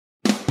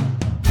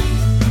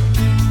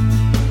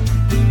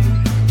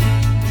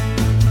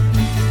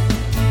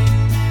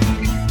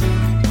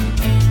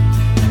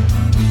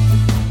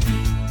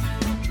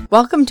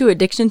Welcome to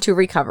Addiction to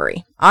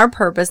Recovery. Our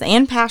purpose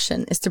and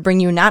passion is to bring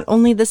you not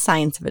only the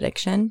science of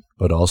addiction,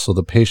 but also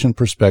the patient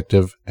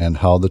perspective and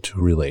how the two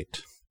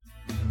relate.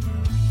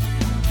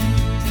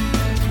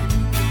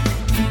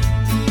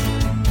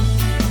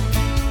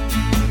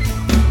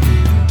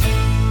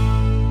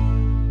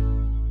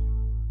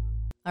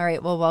 All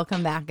right, well,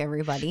 welcome back,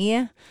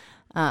 everybody.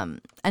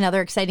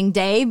 Another exciting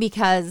day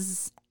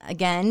because,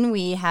 again,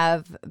 we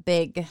have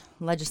big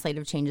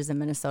legislative changes in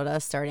Minnesota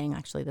starting.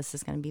 Actually, this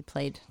is going to be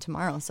played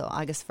tomorrow, so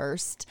August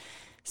 1st.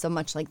 So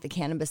much like the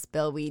cannabis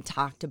bill we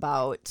talked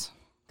about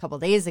a couple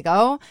days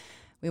ago,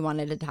 we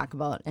wanted to talk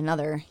about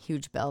another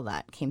huge bill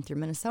that came through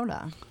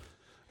Minnesota.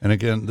 And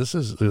again, this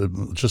is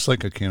just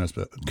like a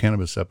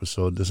cannabis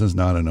episode. This is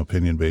not an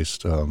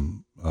opinion-based.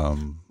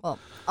 Well,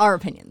 our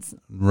opinions,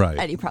 right?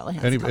 Eddie probably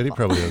has. Eddie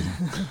probably does.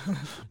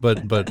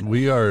 but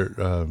we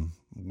are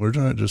we're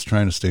just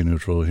trying to stay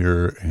neutral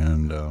here,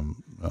 and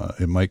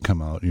it might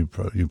come out. You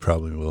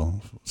probably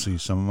will see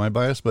some of my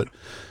bias, but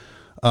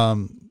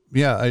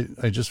yeah,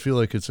 I just feel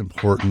like it's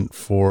important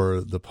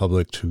for the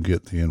public to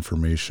get the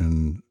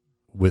information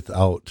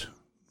without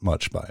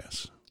much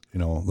bias. You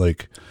know,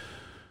 like.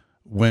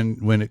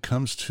 When it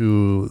comes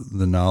to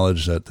the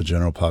knowledge that the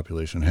general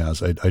population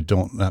has,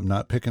 I'm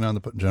not picking on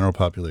the general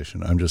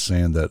population. I'm just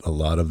saying that a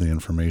lot of the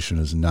information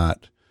is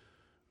not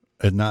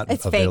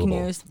it's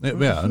available. Fake news.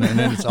 Yeah, and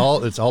it's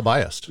all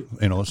biased.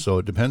 You know, so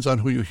it depends on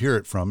who you hear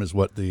it from is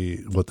what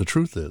the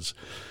truth is.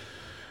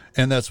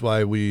 And that's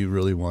why we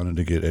really wanted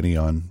to get Eddie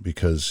on,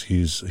 because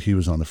he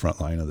was on the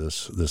front line of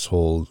this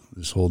whole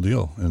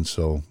deal. And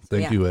so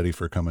thank you, Eddie,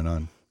 for coming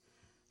on.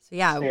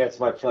 Yeah, it's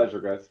my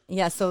pleasure, guys.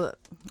 Yeah, so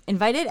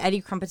invited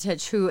Eddie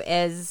Krumpotich, who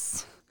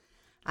is,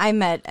 I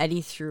met Eddie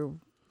through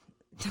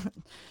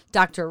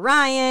Dr.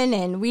 Ryan,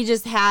 and we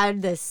just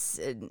had this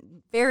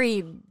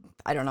very,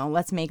 I don't know,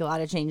 let's make a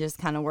lot of changes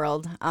kind of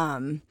world.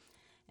 And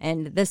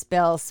this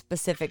bill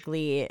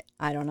specifically,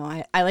 I don't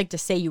know, I like to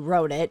say you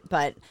wrote it,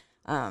 but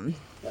I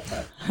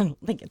don't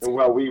think it's...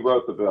 Well, we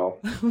wrote the bill.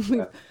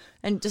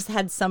 And just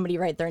had somebody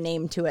write their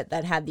name to it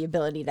that had the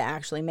ability to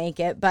actually make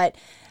it, but...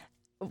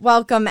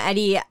 Welcome,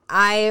 Eddie.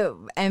 I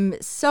am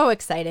so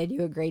excited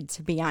you agreed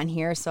to be on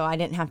here, so I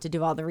didn't have to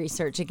do all the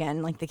research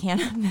again like the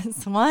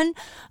cannabis one.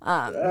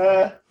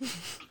 I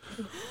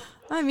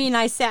mean,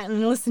 I sat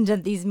and listened to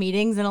these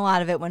meetings, and a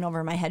lot of it went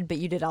over my head, but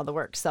you did all the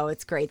work, so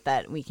it's great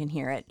that we can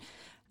hear it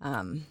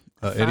Eddie,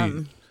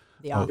 from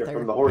the author.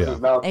 From the horse's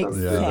mouth.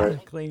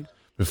 Exactly.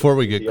 Before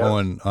we get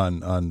going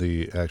on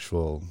the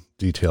actual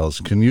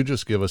details, can you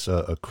just give us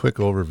a quick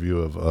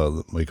overview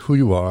of like who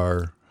you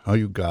are, how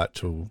you got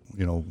to,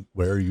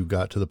 where you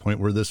got to the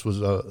point where this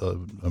was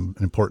an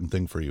important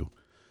thing for you?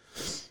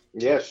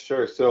 Yeah,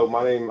 sure. So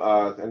my name,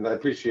 and I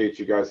appreciate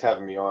you guys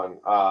having me on.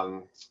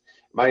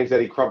 My name's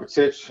Eddie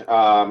Krumpotich.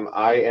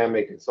 I am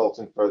a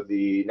consultant for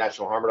the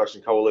National Harm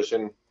Reduction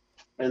Coalition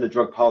and the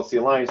Drug Policy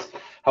Alliance.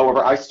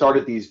 However, I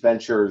started these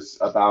ventures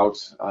about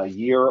a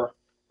year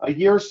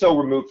or so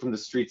removed from the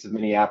streets of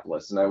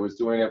Minneapolis, and I was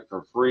doing it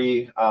for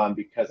free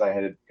because I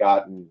had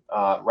gotten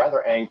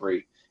rather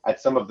angry at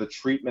some of the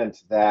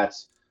treatment that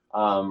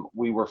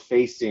we were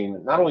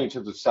facing, not only in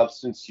terms of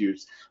substance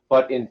use,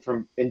 but in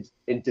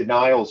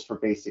denials for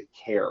basic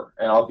care.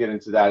 And I'll get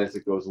into that as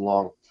it goes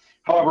along.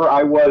 However,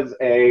 I was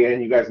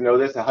and you guys know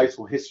this, a high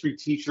school history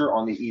teacher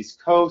on the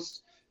East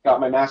Coast, got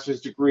my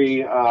master's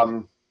degree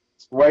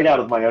right out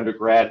of my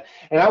undergrad.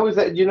 And I was,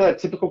 a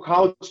typical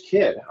college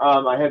kid.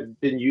 I had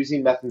been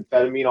using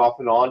methamphetamine off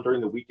and on during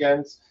the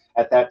weekends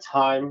at that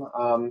time.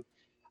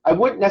 I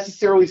wouldn't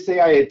necessarily say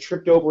I had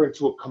tripped over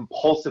into a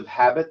compulsive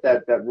habit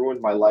that ruined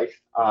my life,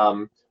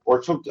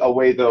 or took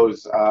away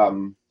those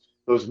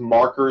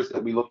markers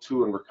that we look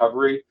to in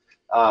recovery.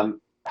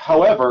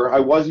 However, I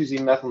was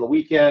using meth on the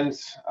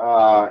weekends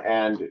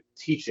and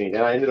teaching,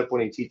 and I ended up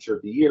winning Teacher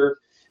of the Year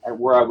at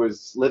where I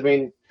was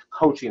living,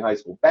 coaching high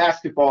school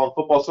basketball and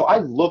football. So I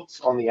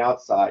looked on the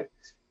outside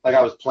like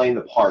I was playing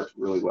the part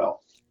really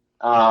well.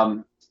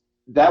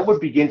 That would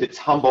begin to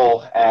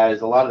tumble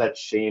as a lot of that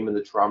shame and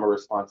the trauma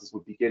responses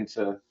would begin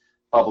to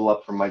bubble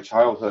up from my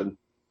childhood.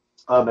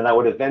 And I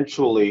would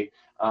eventually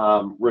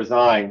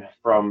resign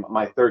from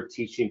my third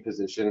teaching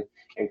position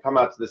and come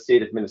out to the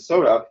state of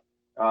Minnesota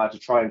to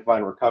try and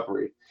find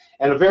recovery.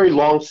 And a very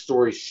long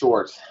story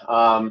short,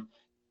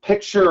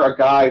 picture a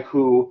guy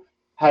who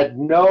had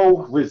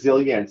no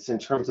resilience in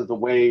terms of the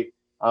way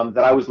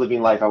that I was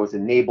living life. I was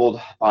enabled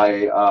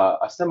by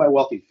a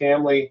semi-wealthy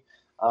family.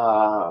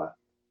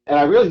 And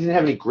I really didn't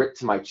have any grit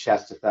to my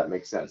chest, if that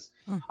makes sense,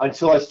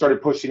 until I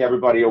started pushing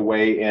everybody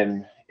away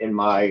in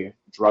my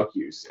drug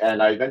use.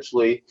 And I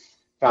eventually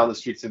found the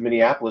streets of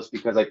Minneapolis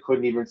because I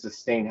couldn't even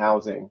sustain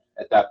housing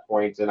at that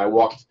point. And I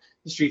walked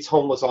the streets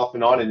homeless off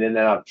and on and in and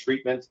out of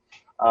treatment.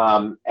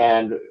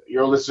 And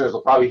your listeners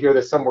will probably hear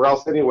this somewhere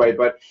else anyway,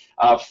 but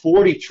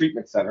 40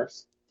 treatment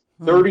centers,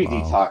 30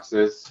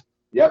 detoxes.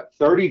 Yep,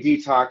 30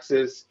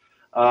 detoxes,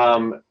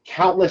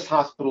 countless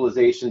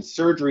hospitalizations,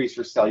 surgeries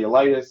for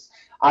cellulitis.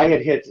 I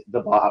had hit the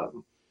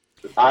bottom.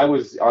 I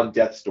was on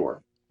death's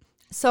door.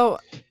 So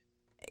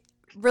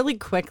really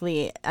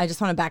quickly, I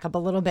just want to back up a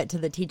little bit to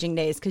the teaching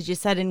days, because you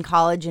said in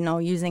college,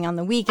 using on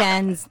the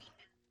weekends,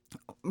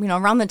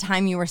 around the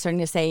time you were starting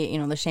to say,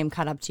 the shame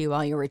caught up to you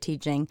while you were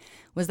teaching,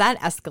 was that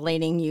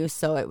escalating you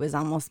so it was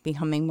almost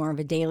becoming more of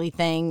a daily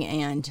thing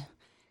and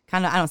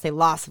kind of, I don't say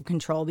loss of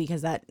control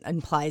because that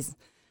implies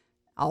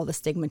all the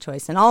stigma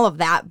choice and all of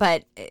that,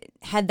 but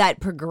had that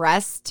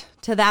progressed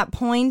to that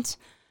point?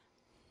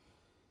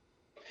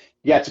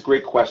 Yeah, it's a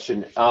great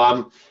question.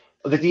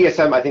 The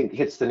DSM, I think,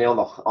 hits the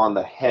nail on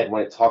the head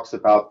when it talks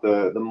about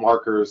the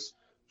markers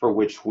for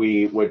which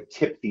we would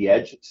tip the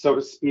edge, so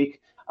to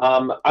speak.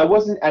 I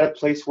wasn't at a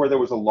place where there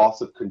was a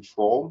loss of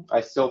control.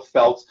 I still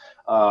felt,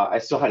 I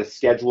still had a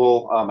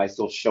schedule. I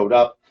still showed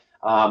up,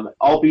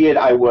 albeit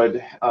I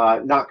would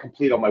not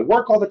complete all my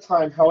work all the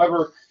time.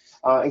 However,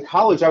 in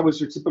college, I was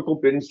your typical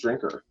binge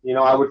drinker.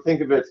 I would think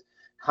of it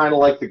kind of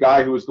like the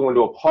guy who was going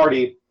to a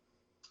party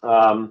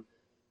and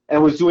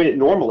was doing it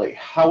normally.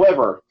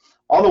 However,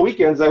 on the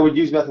weekends, I would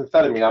use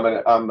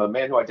methamphetamine. I'm a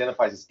man who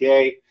identifies as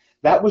gay.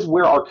 That was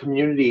where our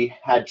community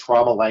had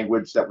trauma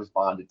language that was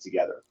bonded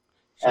together.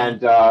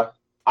 And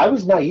I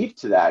was naive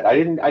to that. I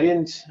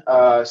didn't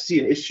see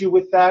an issue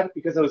with that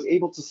because I was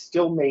able to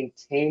still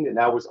maintain, and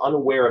I was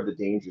unaware of the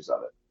dangers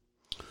of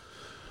it.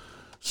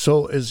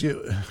 So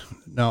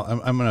now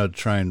I'm going to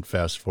try and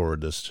fast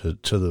forward this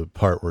to the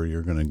part where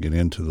you're going to get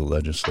into the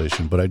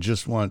legislation, but I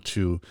just want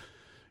to,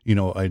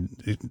 I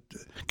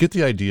get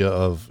the idea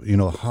of,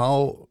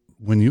 how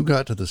when you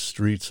got to the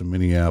streets of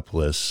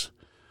Minneapolis,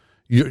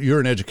 you're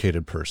an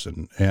educated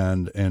person,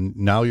 and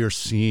now you're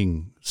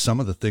seeing some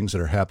of the things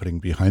that are happening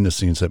behind the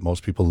scenes that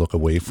most people look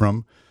away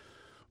from.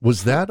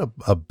 Was that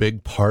a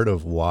big part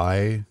of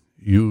why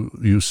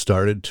you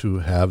started to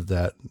have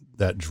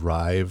that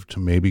drive to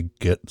maybe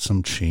get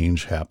some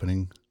change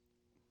happening?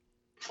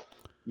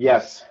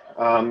 Yes,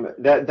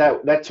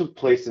 that took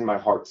place in my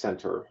heart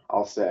center,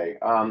 I'll say.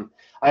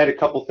 I had a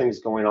couple things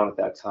going on at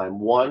that time.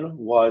 One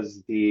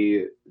was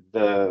the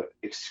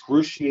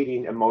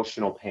excruciating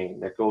emotional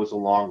pain that goes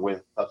along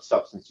with a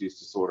substance use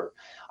disorder.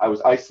 I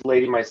was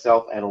isolating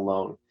myself and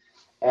alone.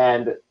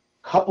 And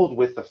coupled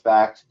with the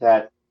fact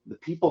that the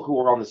people who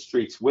were on the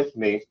streets with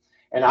me,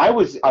 and I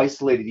was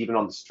isolated even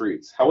on the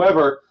streets.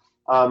 However,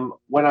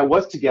 when I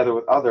was together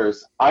with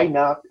others, I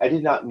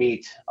did not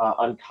meet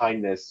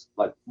unkindness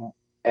like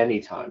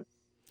anytime.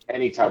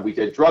 We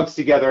did drugs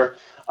together.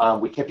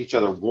 We kept each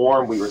other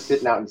warm. We were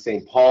sitting out in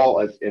St.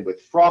 Paul and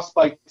with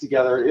frostbite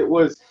together. It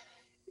was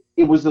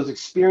those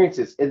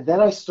experiences. And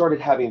then I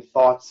started having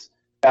thoughts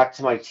back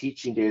to my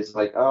teaching days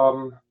like,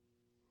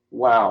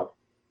 wow,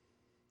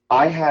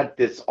 I had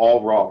this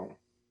all wrong.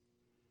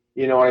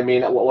 You know what I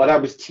mean? What I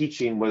was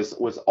teaching was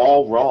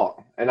all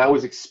wrong. And I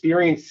was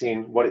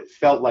experiencing what it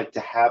felt like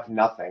to have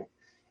nothing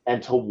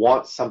and to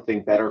want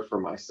something better for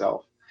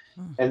myself.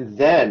 And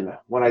then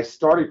when I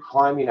started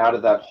climbing out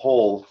of that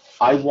hole,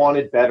 I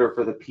wanted better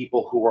for the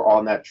people who were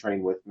on that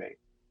train with me.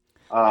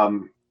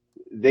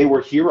 They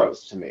were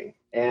heroes to me.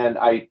 And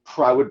I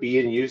would be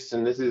in use,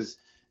 and this is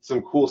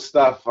some cool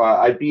stuff.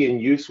 I'd be in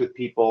use with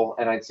people,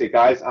 and I'd say,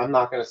 guys, I'm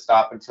not going to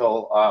stop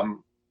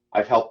until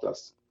I've helped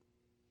us.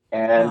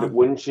 And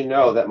wouldn't you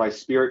know that my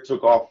spirit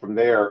took off from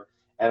there,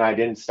 and I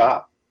didn't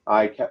stop.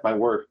 I kept my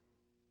word.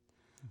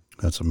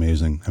 That's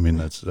amazing.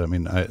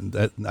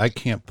 I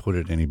can't put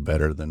it any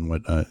better than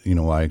what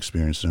I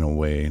experienced in a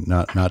way,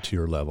 not to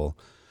your level.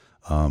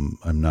 I'm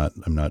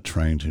not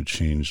trying to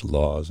change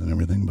laws and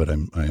everything, but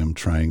I am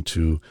trying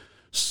to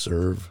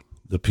serve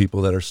the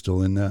people that are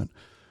still in that.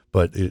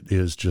 But it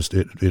is just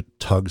it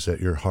tugs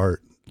at your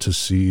heart to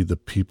see the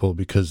people,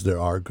 because there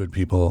are good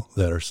people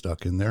that are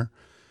stuck in there,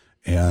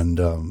 and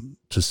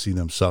to see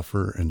them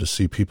suffer and to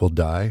see people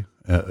die.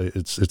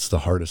 It's the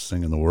hardest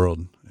thing in the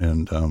world,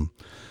 and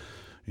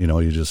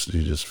you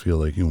just feel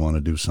like you want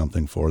to do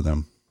something for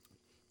them.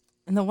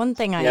 And the one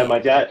thing my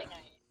dad.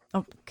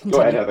 Oh, continue.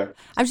 Go ahead, Heather.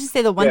 I was just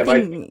say the one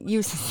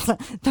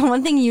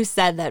thing you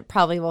said that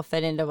probably will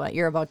fit into what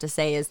you're about to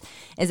say is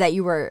that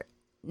you were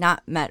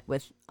not met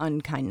with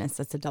unkindness.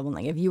 That's a double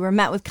negative. You were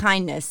met with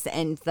kindness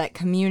and that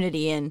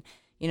community. And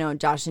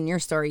Josh, in your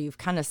story, you've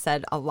kind of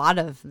said a lot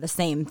of the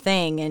same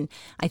thing, and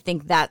I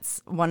think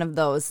that's one of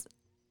those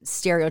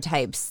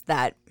stereotypes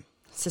that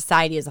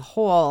society as a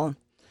whole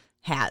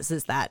has,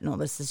 is that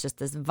this is just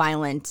this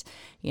violent,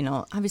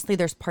 obviously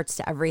there's parts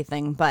to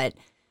everything, but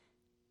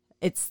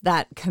it's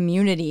that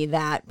community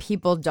that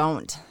people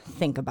don't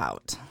think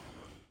about.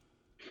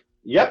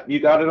 Yep, you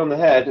got it on the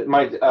head.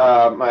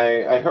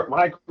 I heard when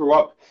I grew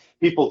up,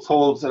 people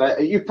told,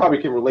 and you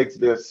probably can relate to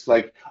this,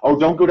 like, oh,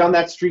 don't go down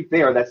that street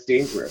there, that's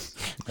dangerous.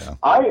 Yeah.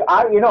 I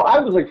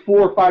was like 4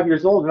 or 5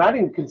 years old, and I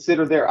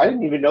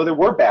didn't even know there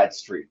were bad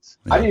streets.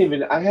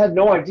 Yeah. I had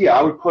no idea.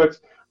 I would put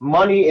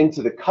money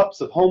into the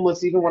cups of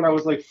homeless even when I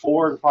was like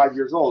 4 and 5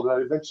 years old, and I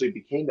eventually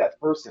became that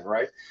person,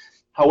 right?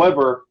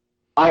 However,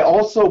 I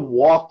also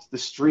walked the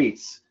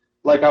streets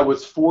like I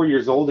was 4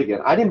 years old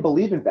again. I didn't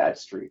believe in bad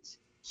streets.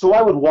 So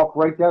I would walk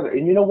right down there.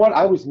 And you know what?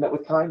 I was met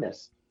with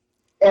kindness.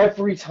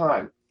 Every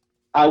time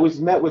I was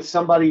met with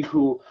somebody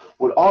who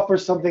would offer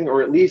something,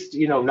 or at least,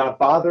 not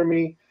bother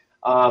me.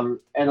 and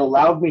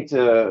allowed me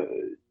to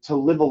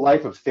live a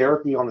life of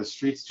therapy on the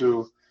streets,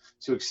 to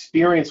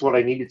experience what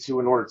I needed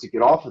to in order to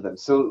get off of them.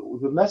 So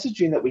the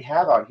messaging that we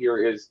have out here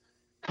is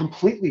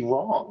completely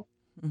wrong.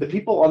 The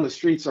people on the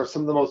streets are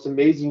some of the most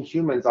amazing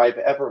humans I've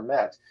ever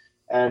met.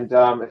 And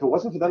if it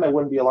wasn't for them, I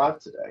wouldn't be alive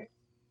today.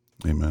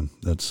 Amen.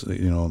 That's,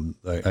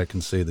 I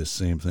can say the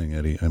same thing,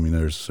 Eddie. I mean,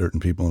 there's certain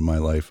people in my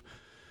life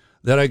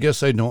that I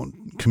guess I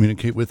don't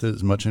communicate with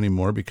as much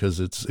anymore because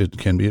it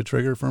can be a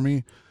trigger for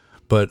me.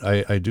 But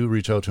I do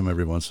reach out to him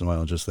every once in a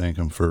while and just thank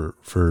him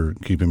for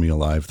keeping me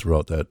alive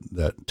throughout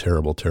that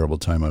terrible, terrible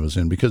time I was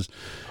in. Because,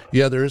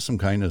 yeah, there is some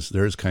kindness.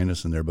 There is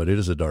kindness in there, but it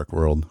is a dark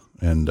world,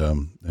 and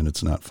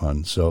it's not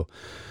fun. So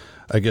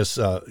I guess,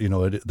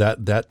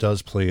 that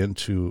does play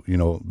into,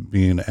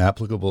 being an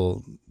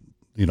applicable,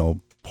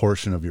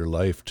 portion of your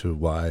life to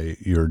why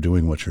you're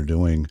doing what you're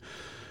doing.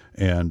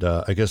 And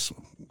I guess,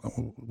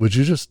 would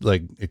you just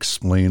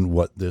explain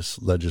what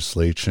this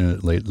legislation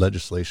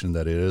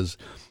that is?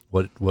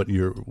 What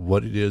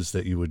it is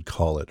that you would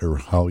call it, or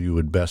how you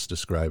would best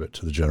describe it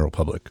to the general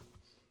public?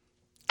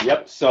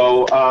 Yep.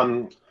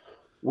 So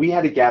we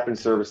had a gap in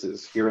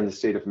services here in the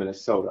state of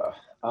Minnesota.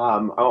 I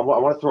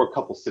want to throw a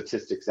couple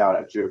statistics out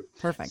at you.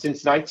 Perfect.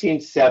 Since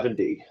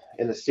 1970,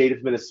 in the state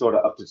of Minnesota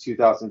up to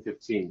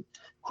 2015,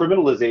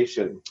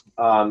 criminalization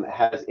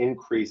has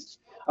increased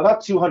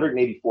about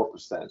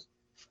 284%.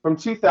 From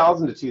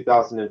 2000 to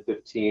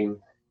 2015,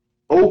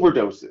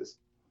 overdoses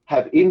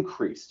have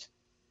increased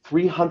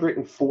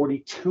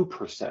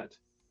 342%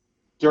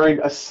 during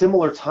a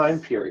similar time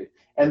period.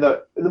 And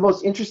the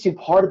most interesting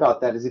part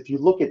about that is if you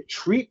look at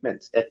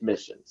treatment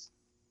admissions,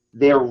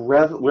 they're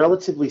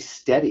relatively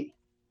steady.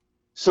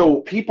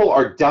 So people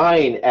are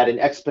dying at an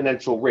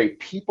exponential rate.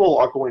 People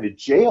are going to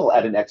jail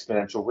at an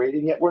exponential rate,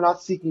 and yet we're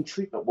not seeking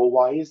treatment. Well,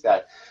 why is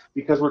that?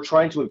 Because we're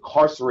trying to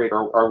incarcerate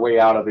our way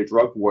out of a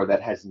drug war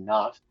that has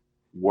not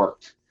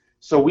worked.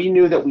 So we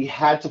knew that we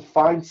had to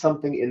find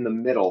something in the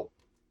middle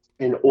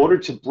in order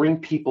to bring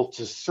people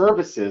to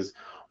services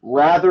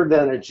rather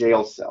than a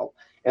jail cell.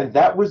 And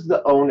that was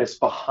the onus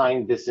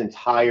behind this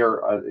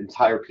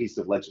entire piece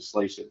of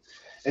legislation.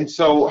 And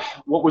so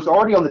what was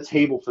already on the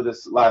table for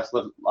this last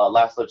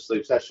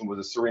legislative session was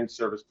a syringe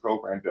service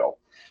program bill.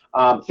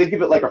 Think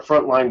of it like a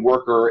frontline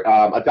worker,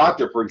 a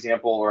doctor, for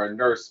example, or a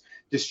nurse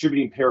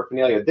distributing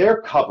paraphernalia.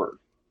 They're covered,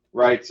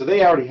 right? So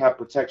they already have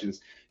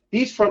protections.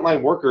 These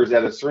frontline workers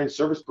at a syringe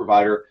service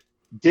provider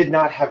did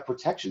not have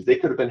protections. They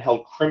could have been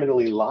held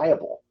criminally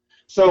liable.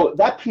 So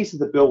that piece of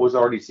the bill was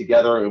already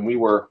together, and we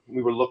were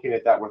looking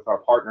at that with our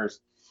partners.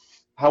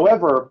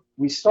 However,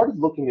 we started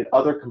looking at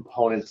other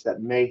components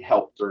that may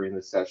help during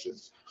the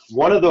sessions.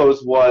 One of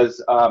those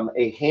was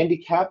a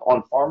handicap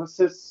on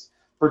pharmacists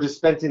for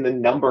dispensing the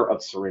number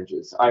of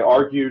syringes. I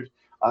argued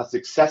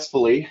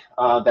successfully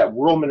that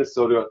rural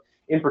Minnesota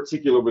in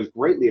particular was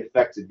greatly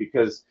affected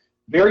because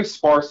very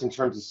sparse in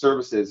terms of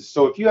services.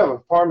 So if you have a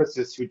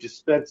pharmacist who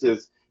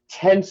dispenses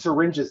 10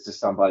 syringes to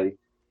somebody,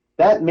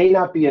 that may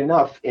not be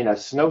enough in a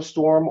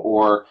snowstorm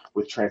or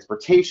with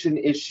transportation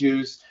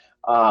issues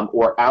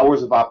or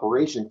hours of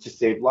operation to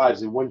save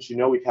lives. And wouldn't you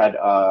know, we've had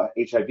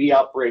HIV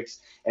outbreaks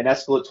and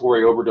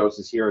escalatory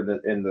overdoses here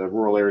in the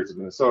rural areas of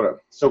Minnesota.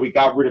 So we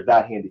got rid of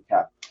that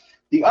handicap.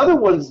 The other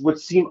ones would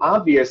seem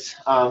obvious,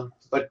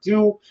 but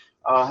do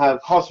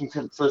have cause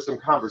for some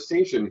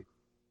conversation,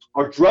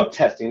 are drug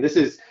testing. This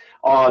is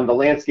on the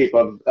landscape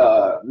of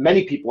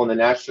many people in the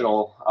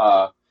national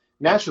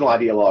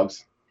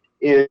ideologues,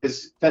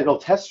 is fentanyl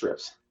test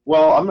strips.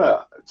 Well, I'm going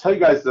to tell you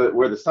guys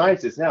where the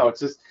science is now. It's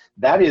just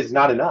that is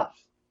not enough.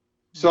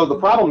 So the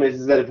problem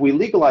is that if we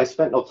legalize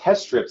fentanyl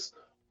test strips,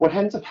 what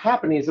ends up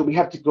happening is that we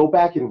have to go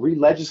back and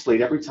re-legislate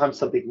every time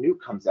something new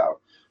comes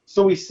out.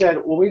 So we said,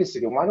 well, wait a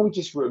second, why don't we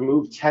just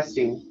remove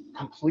testing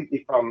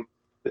completely from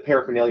the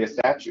paraphernalia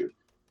statute?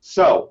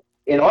 So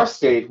in our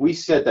state, we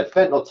said that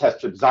fentanyl test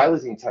strips,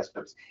 xylazine test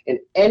strips, and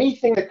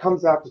anything that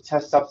comes out to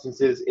test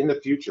substances in the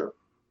future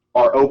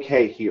are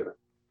okay here.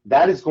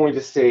 That is going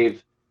to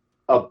save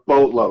a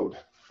boatload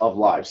of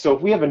lives. So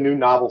if we have a new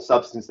novel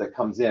substance that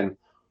comes in,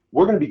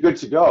 we're going to be good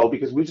to go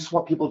because we just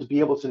want people to be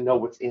able to know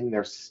what's in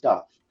their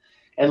stuff.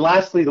 And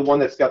lastly, the one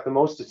that's got the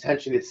most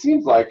attention, it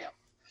seems like,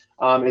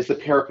 is the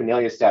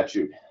paraphernalia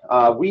statute.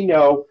 We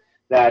know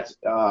that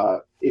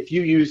if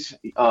you use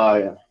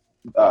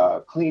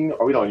clean,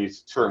 or we don't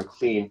use the term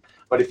clean,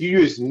 but if you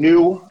use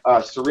new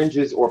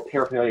syringes or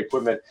paraphernalia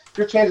equipment,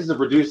 your chances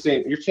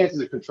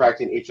of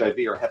contracting HIV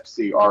or Hep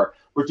C are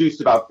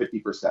reduced about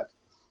 50%.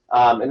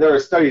 And there are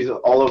studies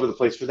all over the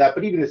place for that,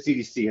 but even the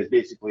CDC has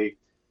basically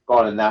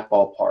gone in that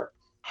ballpark.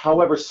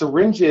 However,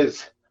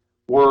 syringes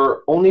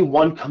were only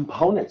one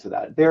component to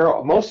that.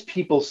 Most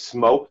people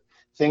smoke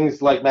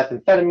things like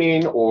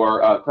methamphetamine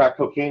or crack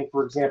cocaine,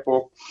 for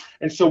example.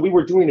 And so we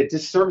were doing a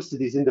disservice to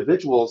these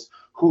individuals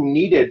who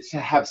needed to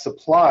have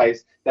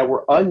supplies that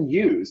were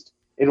unused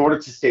in order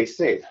to stay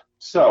safe.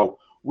 So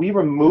we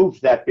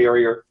removed that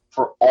barrier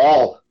for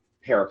all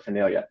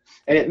paraphernalia.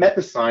 And it met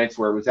the science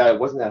where it was at. It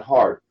wasn't that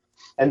hard.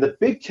 And the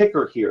big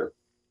kicker here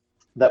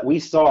that we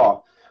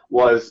saw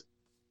was,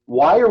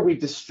 why are we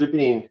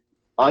distributing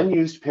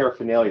unused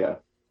paraphernalia,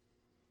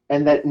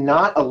 and that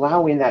not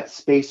allowing that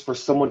space for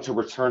someone to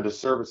return to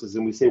services.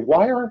 And we say,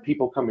 why aren't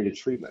people coming to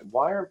treatment?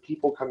 Why aren't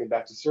people coming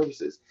back to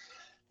services?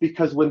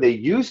 Because when they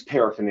use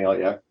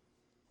paraphernalia,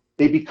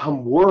 they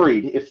become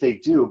worried if they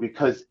do,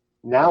 because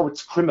now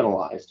it's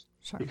criminalized.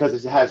 Sure. Because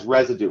it has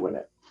residue in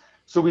it.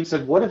 So we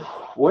said, where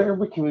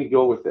can we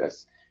go with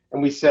this?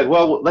 And we said,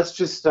 well, let's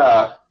just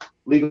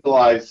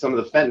legalize some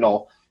of the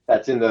fentanyl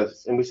that's in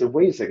this. And we said,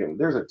 wait a second,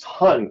 there's a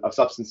ton of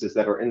substances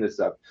that are in this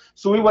stuff.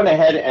 So we went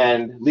ahead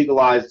and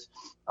legalized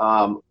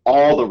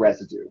all the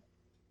residue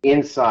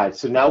inside.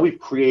 So now we've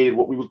created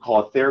what we would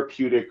call a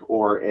therapeutic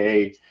or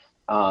a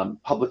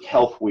public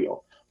health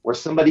wheel, where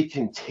somebody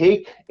can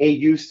take a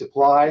used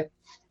supply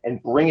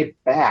and bring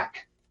it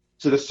back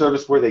to the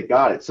service where they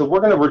got it. So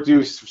we're going to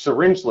reduce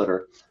syringe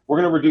litter. We're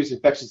going to reduce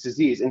infectious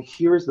disease. And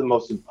here's the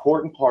most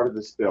important part of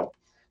this bill.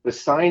 The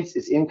science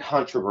is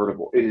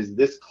incontrovertible. It is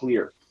this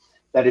clear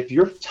that if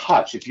your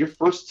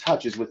first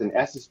touch is with an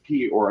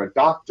SSP or a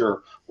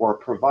doctor or a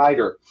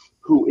provider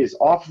who is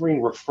offering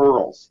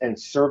referrals and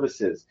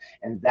services,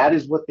 and that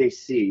is what they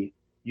see,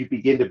 you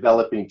begin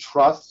developing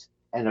trust,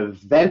 and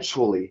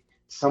eventually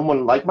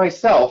someone like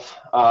myself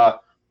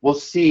will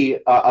see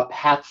a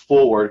path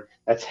forward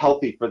that's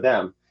healthy for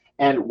them.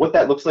 And what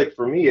that looks like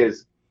for me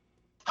is,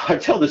 I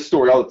tell this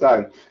story all the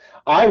time.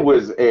 I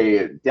was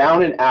a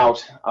down and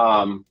out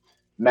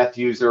meth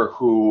user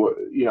who,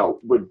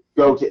 would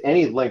go to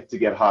any length to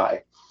get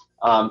high.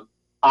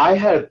 I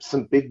had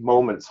some big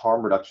moments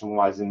harm reduction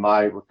wise in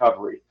my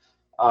recovery.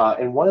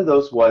 And one of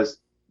those was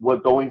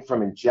going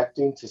from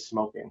injecting to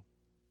smoking.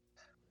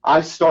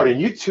 I started,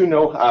 you two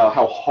know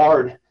how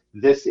hard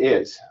this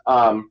is.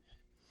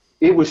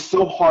 It was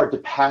so hard to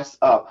pass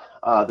up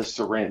the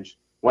syringe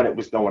when it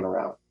was going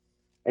around.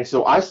 And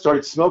so I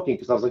started smoking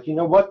because I was like, you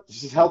know what,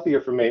 this is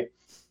healthier for me,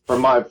 for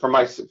my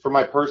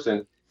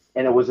person.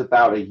 And it was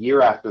about a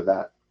year after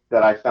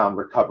that I found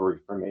recovery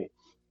for me.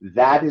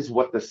 That is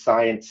what the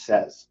science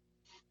says.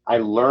 I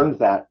learned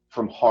that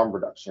from harm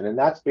reduction, and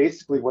that's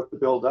basically what the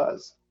bill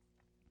does.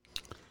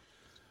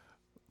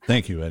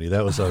 Thank you, Eddie.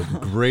 That was a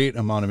great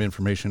amount of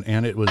information,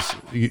 and it was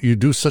you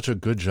do such a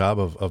good job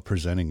of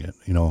presenting it.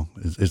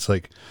 It's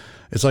like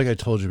I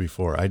told you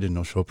before. I did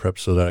no show prep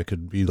so that I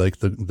could be like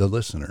the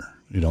listener.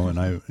 And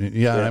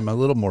I'm a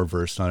little more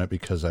versed on it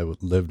because I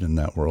lived in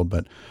that world,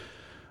 but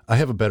I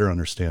have a better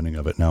understanding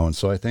of it now, and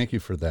so I thank you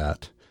for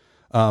that.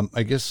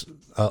 I guess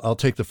I'll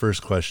take the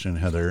first question,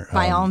 Heather.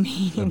 By all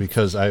means,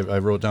 because I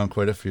wrote down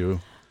quite a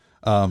few.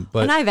 But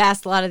and I've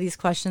asked a lot of these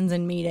questions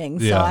in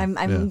meetings, so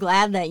I'm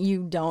glad that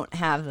you don't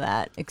have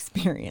that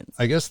experience.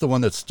 I guess the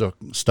one that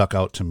stuck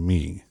out to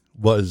me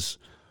was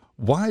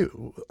why.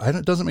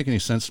 It doesn't make any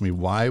sense to me.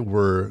 Why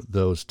were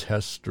those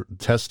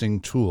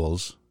testing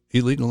tools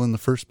illegal in the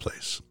first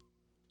place?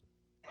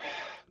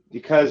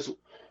 Because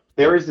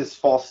there is this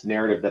false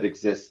narrative that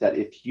exists that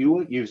if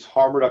you use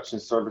harm reduction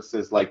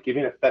services like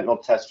giving a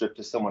fentanyl test strip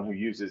to someone who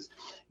uses,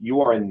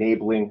 you are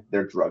enabling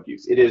their drug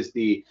use. It is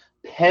the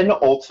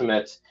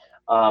penultimate,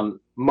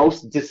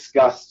 most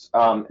discussed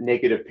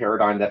negative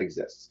paradigm that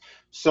exists.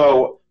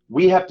 So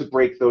we have to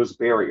break those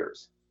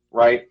barriers,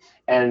 right?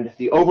 And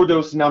the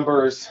overdose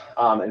numbers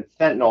and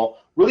fentanyl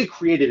really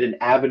created an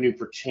avenue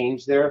for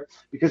change there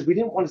because we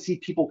didn't want to see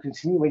people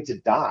continuing to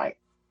die,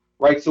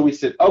 right? So we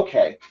said,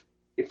 okay,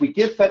 if we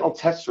give fentanyl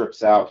test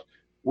strips out,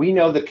 we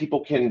know that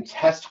people can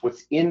test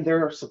what's in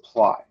their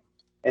supply.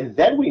 And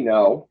then we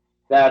know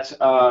that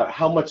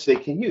how much they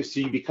can use.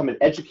 So you become an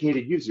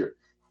educated user.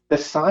 The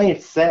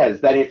science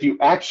says that if you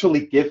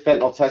actually give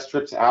fentanyl test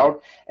strips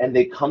out and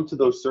they come to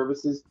those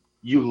services,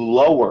 you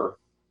lower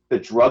the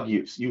drug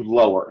use. You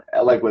lower,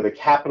 like with a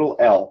capital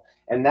L.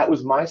 And that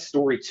was my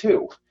story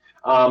too.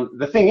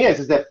 The thing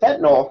is that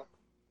fentanyl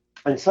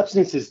and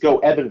substances go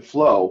ebb and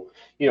flow,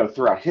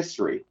 throughout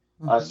history.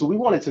 So we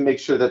wanted to make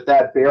sure that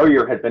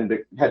barrier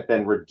had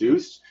been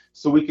reduced,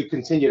 so we could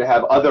continue to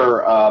have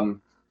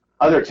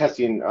other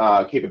testing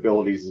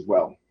capabilities as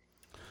well.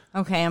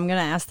 Okay, I'm going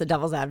to ask the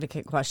devil's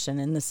advocate question,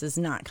 and this is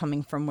not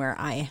coming from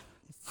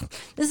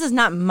this is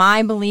not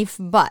my belief,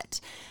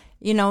 but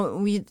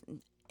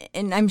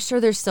and I'm sure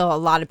there's still a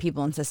lot of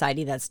people in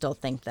society that still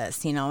think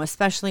this,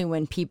 especially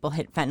when people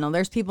hit fentanyl.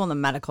 There's people in the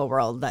medical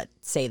world that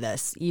say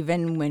this,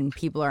 even when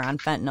people are on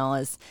fentanyl,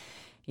 is,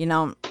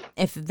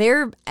 if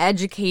they're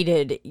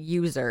educated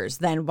users,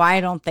 then why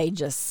don't they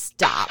just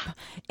stop?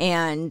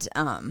 And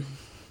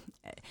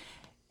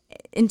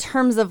in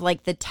terms of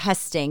like the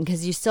testing,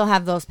 because you still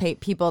have those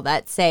people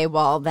that say,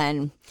 well,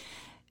 then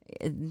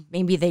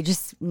maybe they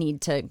just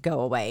need to go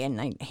away. And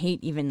I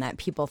hate even that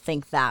people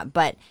think that.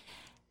 But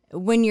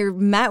when you're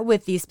met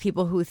with these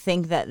people who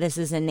think that this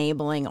is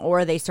enabling,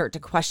 or they start to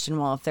question,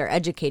 well, if they're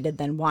educated,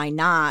 then why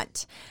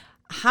not?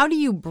 How do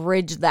you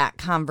bridge that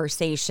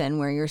conversation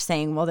where you're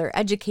saying, well, they're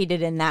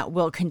educated and that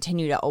will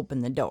continue to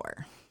open the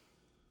door?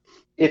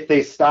 If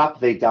they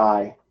stop, they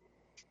die.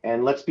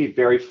 And let's be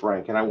very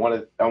frank. And I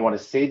want to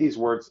say these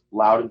words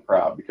loud and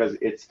proud because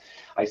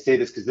I say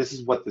this because this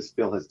is what this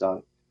bill has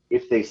done.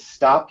 If they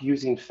stop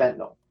using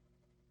fentanyl,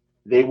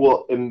 they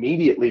will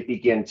immediately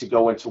begin to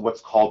go into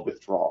what's called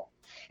withdrawal.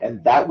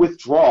 And that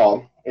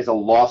withdrawal is a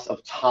loss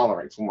of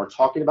tolerance. When we're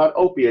talking about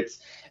opiates,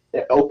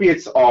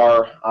 opiates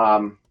are,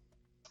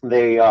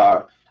 they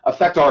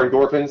affect our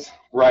endorphins,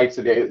 right?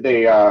 So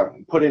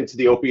they put into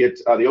the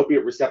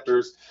opiate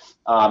receptors,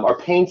 are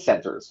pain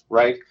centers,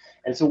 right?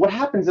 And so what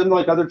happens,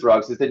 unlike other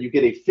drugs, is that you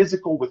get a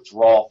physical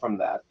withdrawal from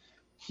that.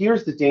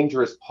 Here's the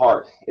dangerous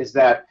part, is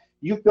that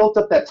you've built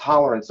up that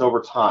tolerance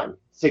over time.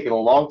 It's taken a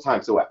long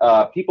time. So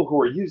people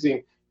who are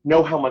using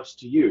know how much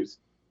to use.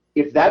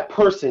 If that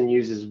person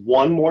uses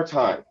one more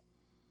time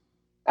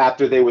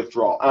after they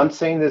withdraw, I'm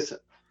saying this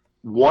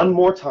one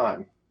more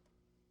time,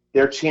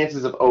 their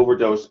chances of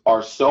overdose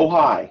are so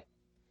high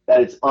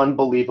that it's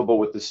unbelievable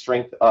with the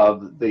strength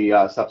of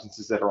the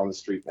substances that are on the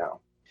street now.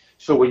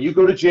 So when you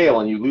go to jail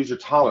and you lose your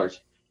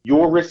tolerance,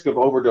 your risk of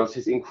overdose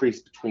has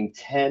increased between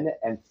 10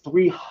 and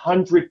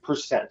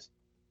 300%.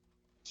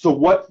 So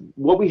what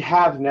we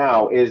have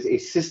now is a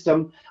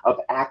system of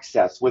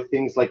access with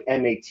things like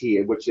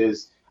MAT, which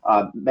is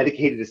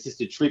medicated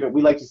assisted treatment.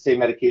 We like to say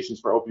medications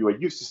for opioid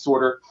use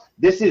disorder.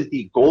 This is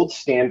the gold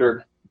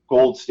standard,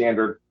 gold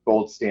standard,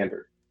 gold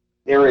standard.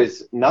 There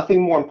is nothing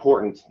more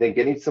important than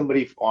getting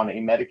somebody on a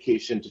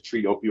medication to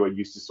treat opioid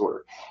use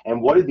disorder.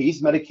 And what do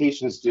these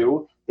medications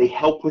do? They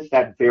help with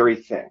that very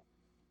thing.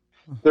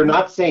 They're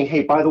not saying,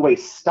 hey, by the way,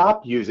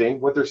 stop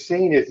using. What they're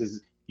saying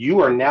is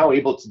you are now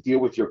able to deal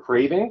with your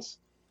cravings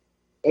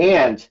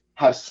and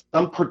have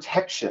some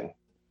protection,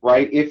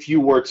 right, if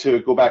you were to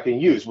go back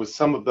and use with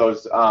some of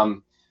those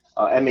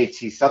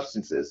MAT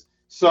substances.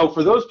 So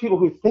for those people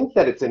who think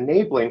that it's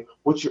enabling,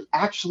 what you're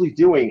actually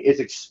doing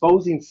is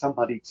exposing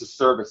somebody to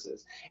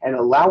services and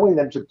allowing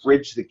them to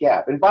bridge the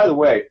gap. And by the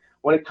way,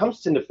 when it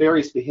comes to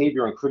nefarious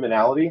behavior and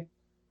criminality,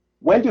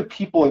 when do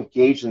people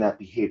engage in that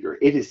behavior?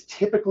 It is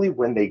typically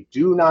when they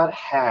do not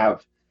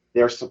have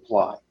their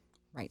supply.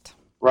 Right.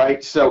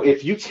 Right? So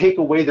if you take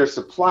away their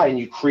supply and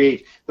you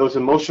create those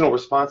emotional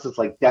responses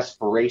like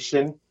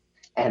desperation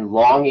and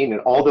longing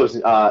and all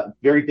those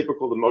very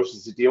difficult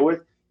emotions to deal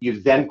with, you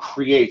then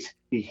create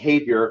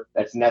behavior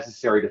that's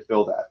necessary to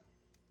fill that.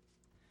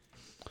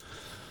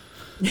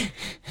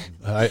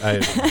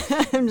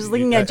 I'm just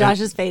looking at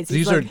Josh's face.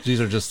 These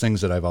are just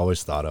things that I've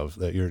always thought of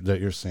that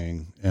you're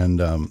saying,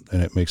 and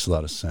it makes a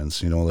lot of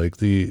sense. You know, like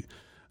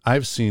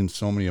I've seen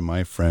so many of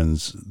my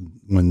friends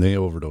when they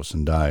overdose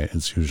and die,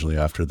 it's usually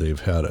after they've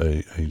had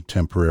a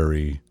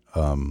temporary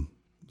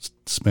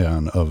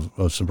span of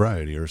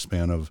sobriety or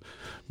span of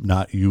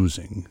not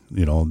using.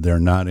 You know, they're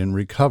not in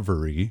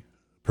recovery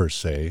per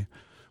se,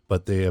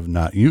 but they have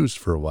not used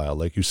for a while.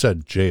 Like you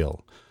said,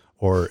 jail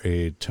or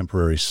a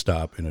temporary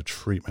stop in a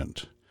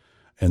treatment.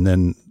 And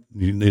then,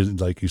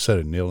 like you said,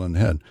 a nail in the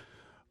head.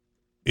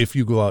 If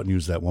you go out and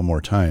use that one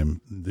more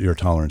time, your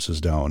tolerance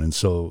is down. And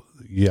so,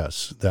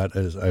 yes, that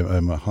is,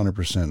 I'm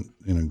 100%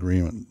 in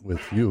agreement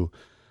with you.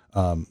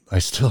 I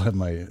still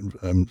have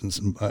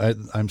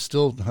I'm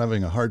still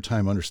having a hard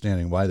time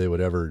understanding why they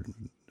would ever,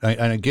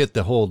 I get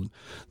the whole,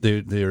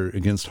 they're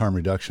against harm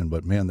reduction,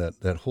 but man,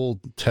 that whole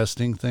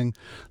testing thing,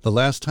 the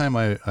last time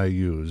I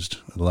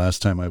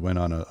went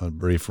on a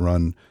brief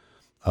run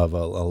of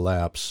a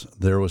lapse,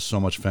 there was so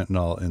much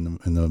fentanyl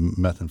in the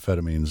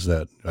methamphetamines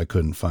that I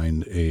couldn't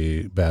find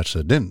a batch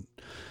that didn't.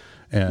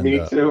 And,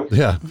 me too.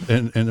 Yeah,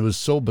 and it was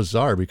so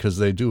bizarre because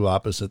they do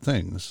opposite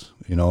things.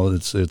 You know,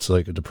 it's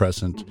like a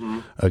depressant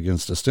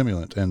against a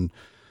stimulant, and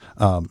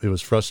it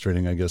was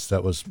frustrating. I guess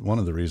that was one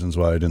of the reasons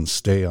why I didn't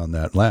stay on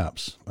that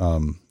lapse.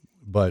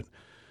 But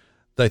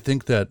I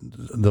think that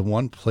the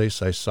one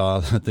place I saw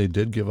that they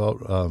did give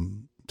out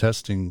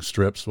testing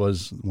strips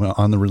was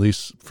on the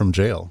release from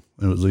jail.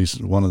 It was at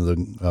least one of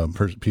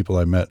the people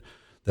I met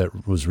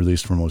that was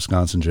released from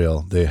Wisconsin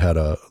jail. They had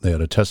a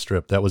test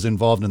strip that was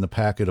involved in the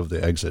packet of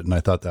the exit, and I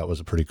thought that was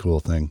a pretty cool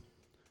thing.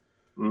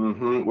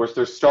 Where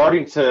they're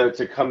starting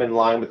to come in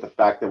line with the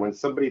fact that when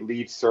somebody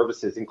leaves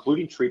services,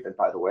 including treatment,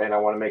 by the way, and I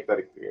want to make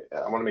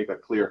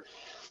that clear,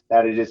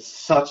 that it is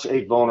such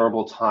a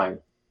vulnerable time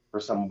for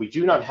someone. We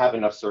do not have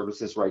enough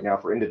services right now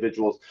for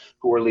individuals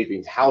who are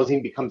leaving.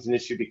 Housing becomes an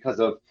issue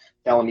because of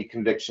felony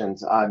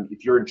convictions.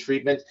 If you're in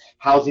treatment,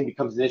 housing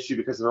becomes an issue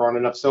because there aren't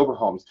enough sober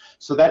homes.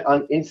 So that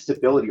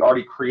instability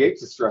already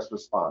creates a stress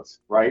response,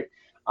 right?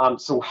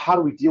 So how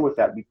do we deal with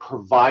that? We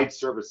provide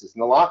services.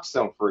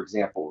 Naloxone, for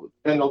example,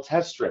 fentanyl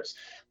test strips.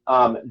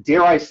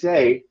 Dare I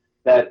say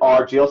that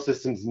our jail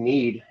systems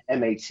need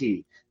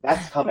MAT?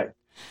 That's coming.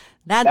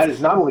 That is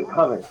not only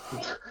coming.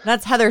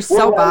 That's Heather's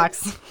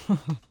soapbox.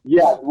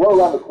 Yeah, we're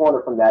around the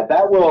corner from that.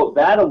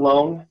 That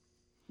alone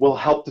will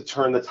help to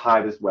turn the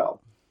tide as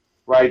well,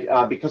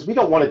 right? Because we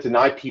don't want to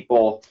deny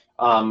people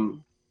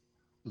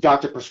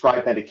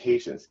doctor-prescribed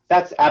medications.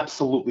 That's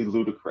absolutely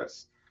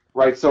ludicrous,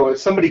 right? So if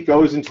somebody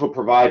goes into a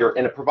provider,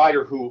 and a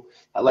provider who,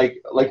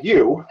 like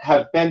you,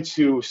 have been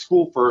to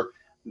school for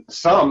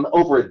some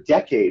over a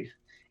decade,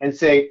 and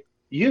say,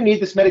 you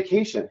need this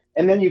medication,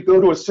 and then you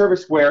go to a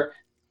service where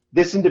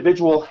this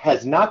individual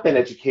has not been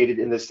educated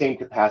in the same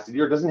capacity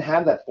or doesn't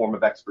have that form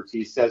of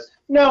expertise, says,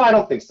 no, I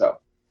don't think so.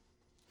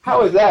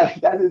 How is that?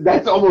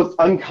 That's almost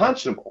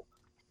unconscionable,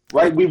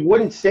 right? We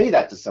wouldn't say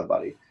that to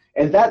somebody.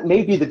 And that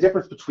may be the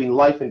difference between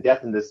life and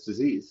death in this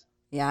disease.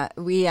 Yeah,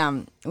 we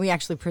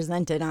actually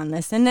presented on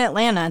this in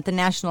Atlanta at the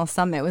National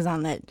Summit. It was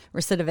on that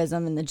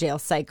recidivism and the jail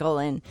cycle,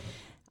 and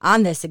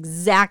on this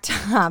exact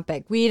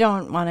topic. We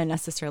don't want to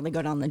necessarily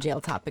go down the jail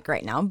topic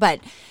right now,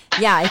 but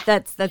yeah,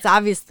 that's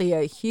obviously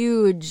a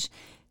huge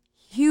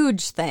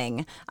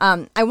thing.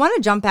 I want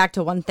to jump back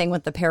to one thing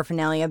with the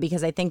paraphernalia,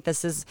 because I think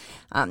this is,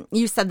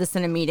 you said this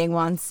in a meeting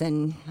once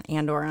and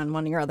or on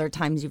one of your other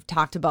times you've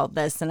talked about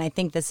this, and I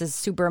think this is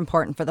super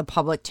important for the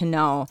public to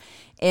know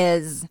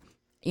is,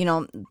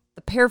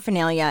 the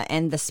paraphernalia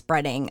and the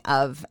spreading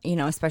of,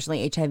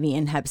 especially HIV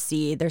and Hep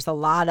C. There's a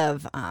lot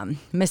of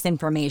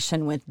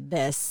misinformation with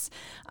this.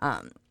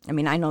 I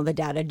know the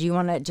data. Do you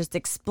want to just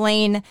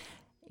explain,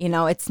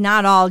 it's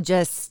not all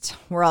just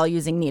we're all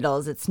using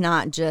needles. It's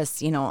not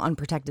just,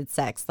 unprotected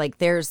sex. Like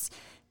there's,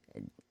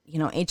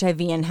 HIV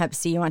and Hep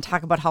C. You want to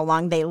talk about how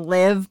long they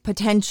live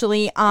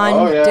potentially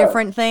on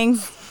different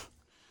things?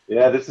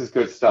 Yeah, this is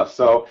good stuff.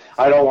 So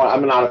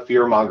I'm not a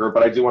fear monger,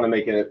 but I do want to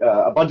make it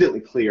abundantly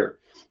clear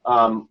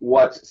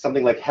what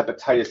something like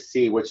hepatitis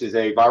C, which is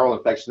a viral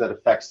infection that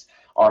affects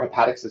our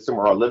hepatic system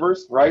or our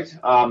livers, right?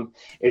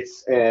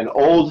 It's an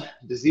old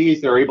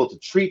disease. They're able to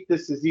treat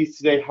this disease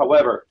today.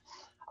 However,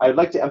 I'd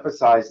like to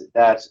emphasize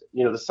that,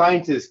 the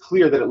science is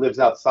clear that it lives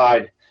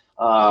outside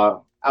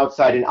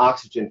in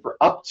oxygen for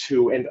up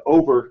to and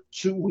over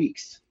 2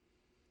 weeks.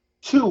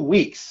 2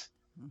 weeks.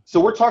 So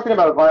we're talking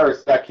about a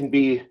virus that can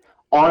be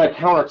on a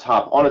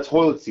countertop, on a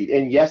toilet seat.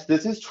 And yes,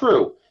 this is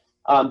true.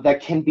 That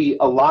can be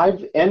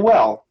alive and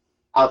well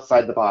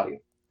outside the body.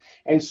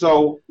 And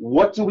so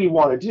what do we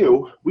want to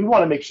do? We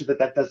want to make sure that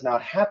that does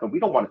not happen. We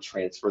don't want to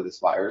transfer this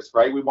virus,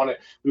 right? We want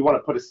to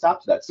put a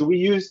stop to that. So we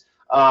use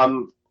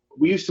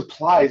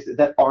supplies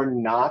that are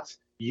not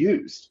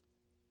used,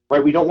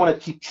 right? We don't want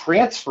to keep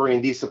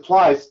transferring these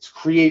supplies to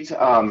create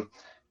an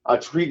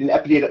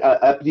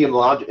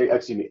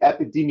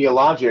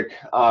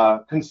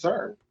epidemiologic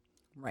concern.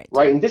 Right.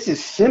 And this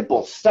is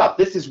simple stuff.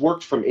 This has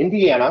worked from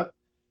Indiana,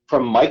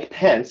 from Mike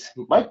Pence,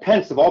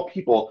 of all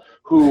people,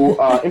 who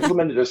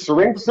implemented a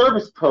syringe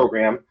service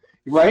program,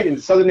 right, in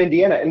southern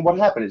Indiana. And what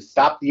happened? It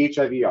stopped the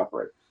HIV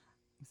outbreak.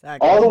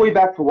 Exactly. All the way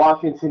back to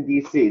Washington,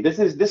 D.C.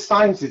 This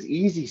science is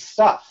easy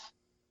stuff,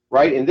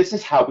 right? And this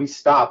is how we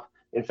stop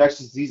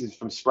infectious diseases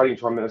from spreading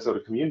to our Minnesota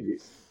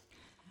communities.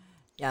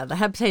 Yeah, the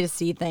hepatitis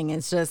C thing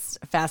is just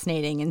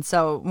fascinating. And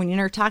so when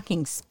you're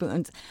talking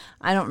spoons,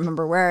 I don't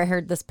remember where I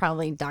heard this,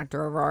 probably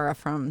Dr. Aurora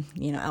from,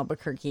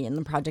 Albuquerque and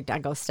the Project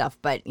Echo stuff.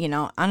 But,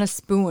 on a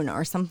spoon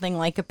or something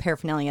like a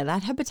paraphernalia,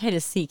 that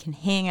hepatitis C can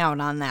hang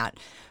out on that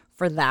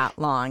for that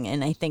long.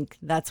 And I think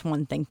that's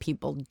one thing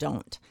people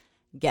don't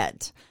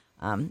get.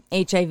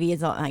 HIV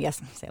is, I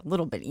guess, say a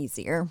little bit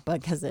easier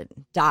because it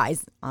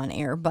dies on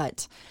air.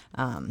 But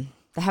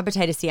the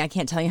hepatitis C, I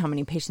can't tell you how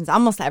many patients,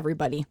 almost every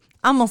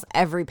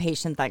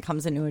patient that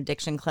comes into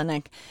addiction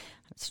clinic,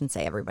 I shouldn't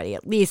say everybody,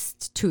 at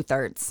least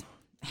 2/3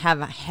 have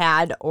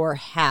had or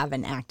have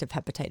an active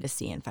hepatitis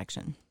C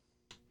infection.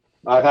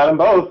 I've had them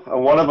both.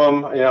 One of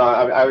them,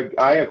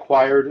 I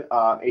acquired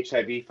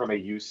HIV from a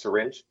used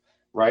syringe,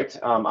 right?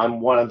 I'm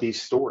one of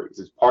these stories.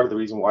 It's part of the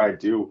reason why I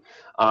do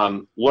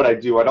what I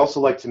do. I'd also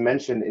like to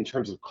mention in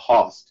terms of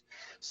cost,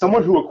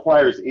 someone who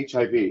acquires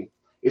HIV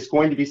is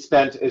going to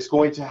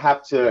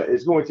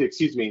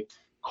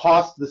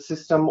cost the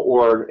system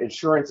or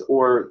insurance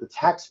or the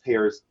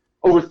taxpayers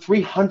over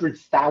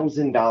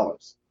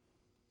 $300,000.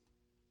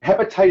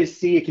 Hepatitis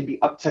C, it can be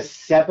up to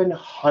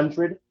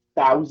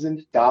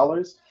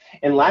 $700,000.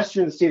 And last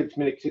year in the state of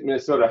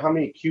Minnesota, how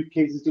many acute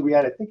cases do we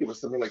have? I think it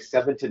was something like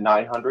 700 to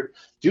 900.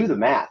 Do the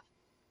math.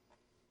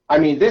 I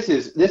mean, this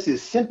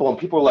is simple, and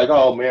people are like,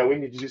 "Oh man, we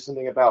need to do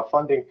something about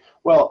funding."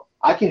 Well,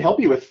 I can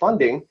help you with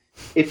funding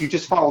if you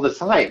just follow the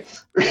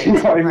science. You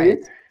know what I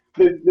mean?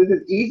 This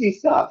is easy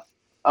stuff.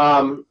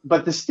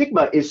 But the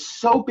stigma is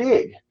so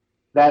big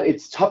that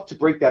it's tough to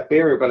break that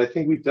barrier. But I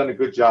think we've done a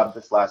good job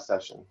this last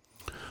session.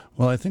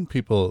 Well, I think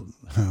people,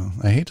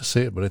 I hate to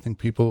say it, but I think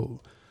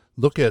people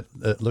look at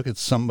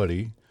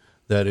somebody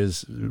that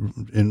is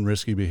in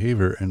risky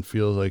behavior and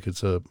feel like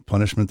it's a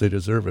punishment they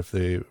deserve if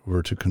they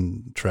were to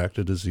contract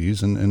a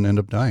disease and end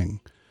up dying.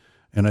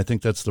 And I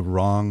think that's the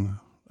wrong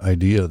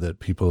idea that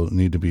people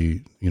need to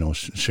be,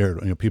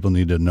 shared. People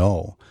need to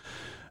know.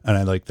 And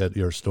I like that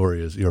your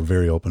story is, you're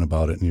very open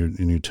about it,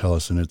 and you tell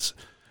us, and it's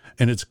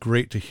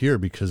great to hear,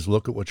 because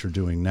look at what you're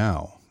doing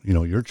now.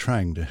 You're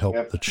trying to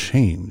help the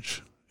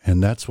change,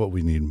 and that's what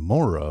we need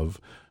more of,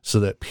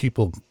 so that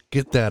people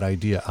get that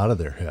idea out of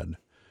their head,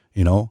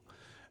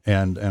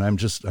 and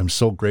I'm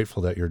so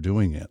grateful that you're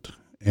doing it.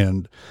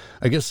 And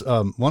I guess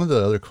one of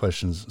the other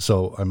questions,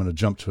 so I'm going to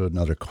jump to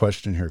another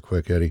question here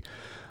quick, Eddie.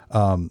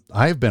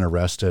 I've been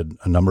arrested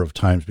a number of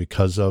times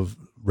because of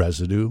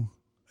residue,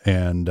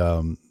 and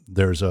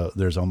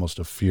there's almost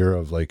a fear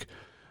of, like,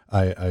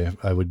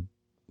 I would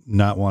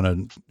not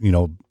want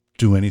to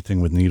do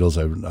anything with needles.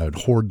 I would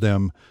hoard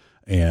them,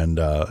 and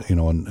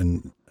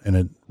and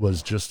it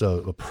was just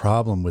a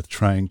problem with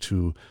trying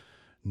to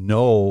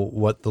know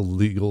what the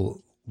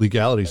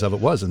legalities of it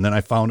was. And then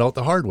I found out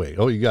the hard way.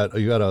 Oh, you got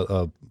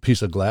a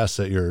piece of glass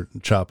that you're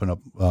chopping up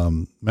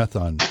meth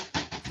on.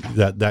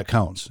 That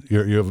counts.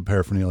 You have a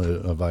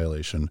paraphernalia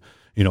violation.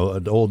 You know,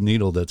 an old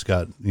needle that's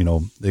got, you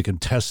know, they can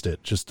test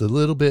it just a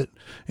little bit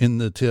in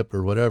the tip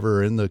or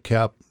whatever, in the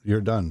cap,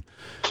 you're done.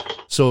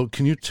 So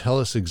can you tell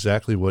us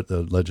exactly what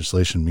the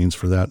legislation means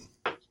for that?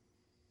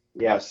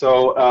 Yeah,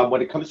 so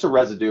when it comes to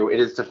residue,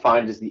 it is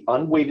defined as the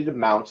unweighted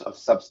amount of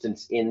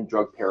substance in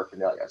drug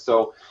paraphernalia.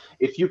 So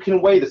if you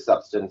can weigh the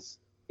substance,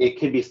 it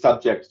can be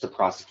subject to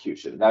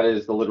prosecution. That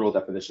is the literal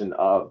definition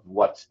of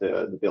what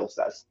the bill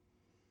says.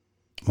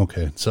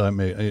 Okay, so I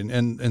may,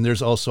 and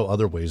there's also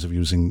other ways of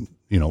using,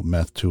 you know,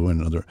 meth too,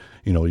 and other,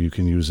 you know, you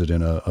can use it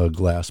in a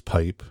glass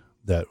pipe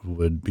that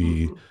would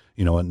be,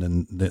 you know, and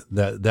then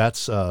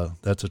that's a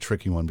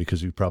tricky one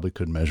because you probably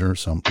could measure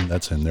something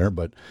that's in there.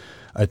 But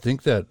I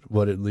think that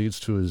what it leads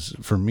to is,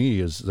 for me,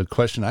 is the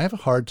question. I have a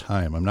hard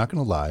time. I'm not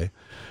going to lie,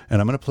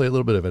 and I'm going to play a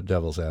little bit of a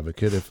devil's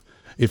advocate.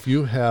 If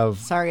you have,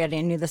 sorry, I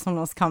didn't knew this one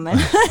was coming.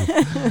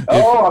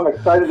 I'm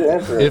excited to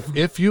answer it.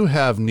 If you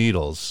have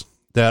needles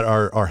that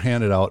are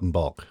handed out in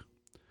bulk,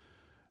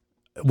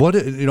 what,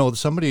 you know,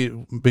 somebody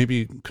may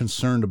be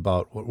concerned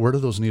about where do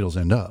those needles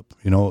end up?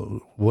 You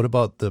know, what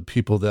about the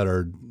people that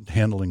are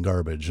handling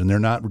garbage and they're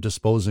not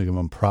disposing of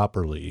them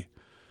properly?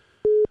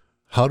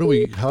 How do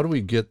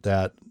we get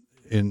that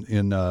in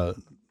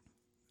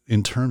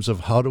terms of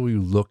how do we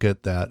look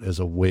at that as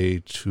a way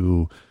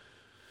to,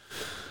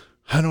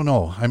 I don't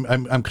know.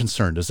 I'm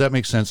concerned. Does that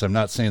make sense? I'm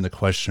not saying the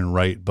question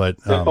right,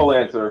 but simple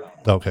answer.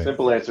 Okay.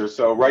 Simple answer.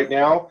 So right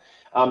now,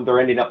 they're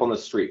ending up on the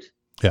street.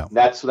 Yeah.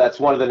 That's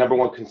one of the number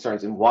one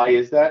concerns. And why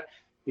is that?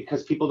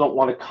 Because people don't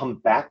want to come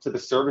back to the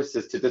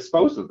services to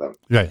dispose of them.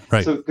 Right.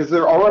 So because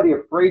they're already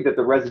afraid that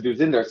the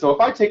residue's in there. So if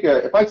I take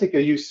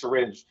a used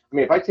syringe,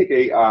 if I take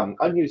a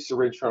unused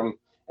syringe from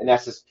an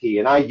SSP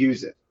and I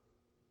use it,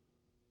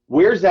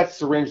 where's that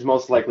syringe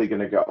most likely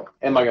going to go?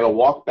 Am I going to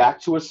walk back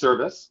to a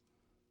service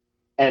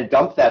and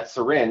dump that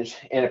syringe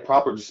in a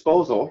proper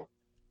disposal?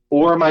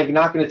 Or am I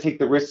not going to take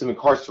the risk of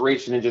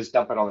incarceration and just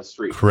dump it on the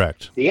street?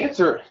 Correct. The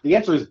answer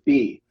is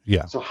B.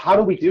 Yeah. So how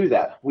do we do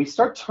that? We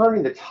start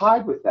turning the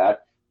tide with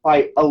that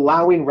by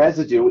allowing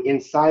residue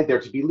inside there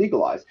to be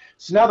legalized.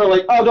 So now they're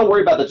like, oh, don't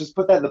worry about that. Just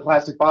put that in the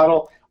plastic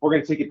bottle. We're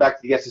going to take it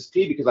back to the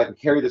SSP because I can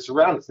carry this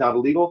around. It's not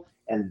illegal.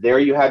 And there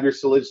you have your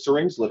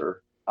syringe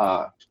litter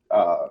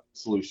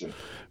solution.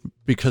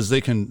 Because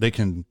they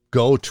can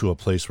go to a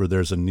place where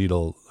there's a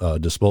needle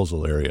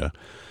disposal area.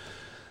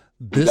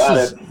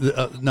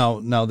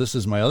 Now this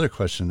is my other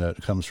question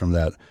that comes from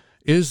that.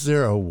 Is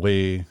there a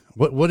way,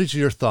 what is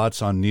your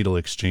thoughts on needle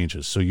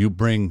exchanges? So you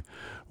bring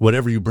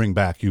whatever you bring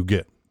back, you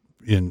get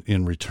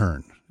in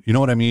return. You know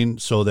what I mean?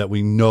 So that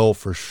we know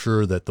for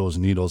sure that those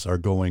used needles are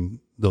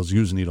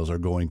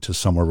going to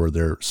somewhere where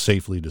they're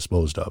safely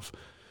disposed of.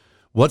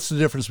 What's the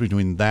difference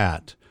between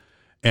that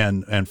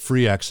and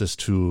free access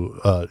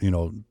to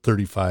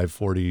 35,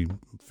 40,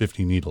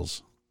 50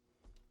 needles?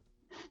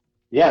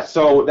 Yeah,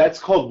 so that's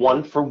called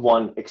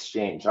one-for-one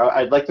exchange.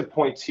 I'd like to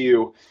point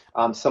to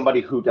somebody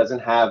who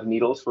doesn't have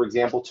needles, for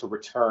example, to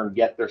return,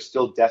 yet they're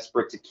still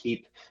desperate to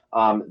keep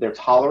their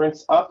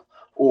tolerance up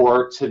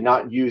or to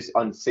not use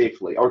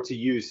unsafely or to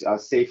use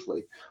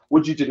safely.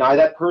 Would you deny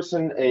that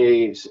person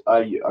a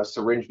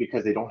syringe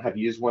because they don't have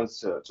used ones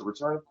to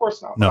return? Of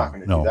course not. We're not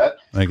going to do that.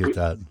 I get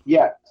that.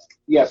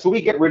 Yeah. So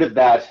we get rid of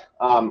that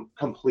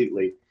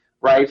completely,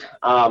 right?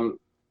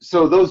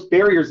 So those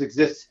barriers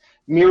exist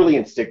merely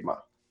in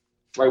stigma.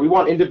 Right, we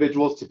want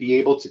individuals to be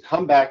able to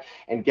come back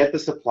and get the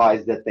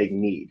supplies that they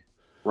need.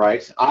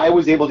 Right, I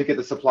was able to get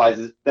the supplies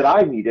that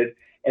I needed,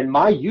 and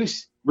my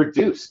use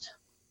reduced.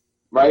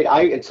 Right,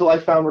 until I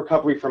found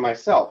recovery for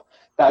myself.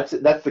 That's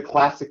the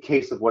classic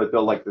case of what a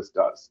bill like this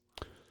does.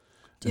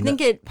 Do you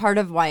think part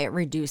of why it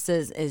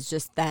reduces is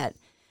just that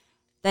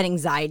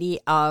anxiety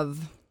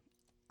of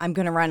I'm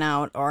going to run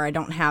out or I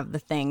don't have the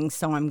thing,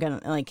 so I'm going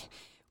to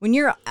when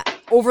you're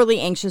overly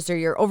anxious or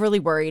you're overly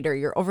worried or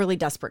you're overly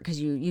desperate because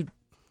you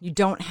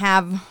don't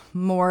have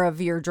more of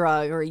your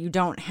drug or you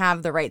don't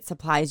have the right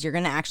supplies, you're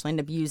going to actually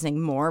end up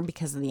using more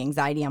because of the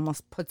anxiety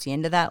almost puts you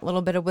into that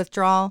little bit of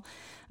withdrawal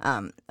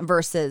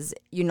versus,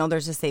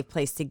 there's a safe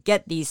place to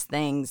get these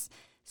things.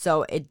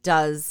 So it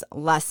does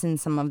lessen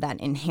some of that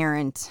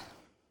inherent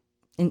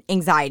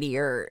anxiety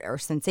or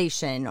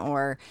sensation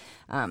or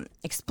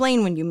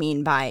explain what you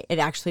mean by it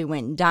actually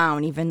went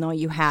down, even though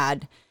you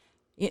had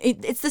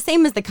it's the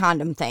same as the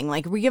condom thing.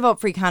 Like we give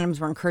out free condoms,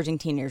 we're encouraging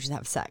teenagers to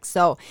have sex.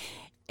 So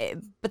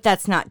but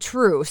that's not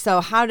true. So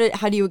how do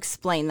you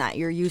explain that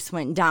your use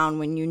went down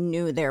when you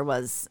knew there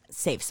was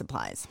safe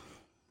supplies?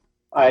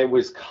 I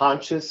was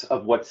conscious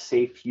of what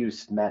safe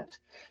use meant.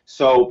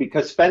 So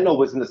because fentanyl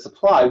was in the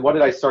supply, what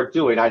did I start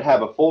doing? I'd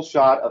have a full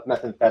shot of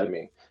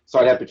methamphetamine. So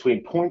I'd have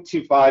between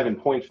 0.25 and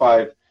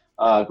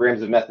 0.5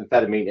 grams of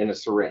methamphetamine in a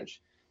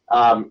syringe.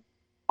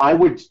 I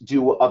would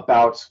do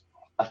about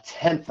a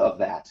tenth of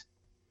that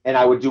and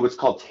I would do what's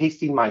called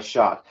tasting my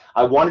shot.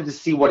 I wanted to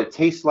see what it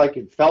tastes like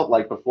and felt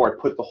like before I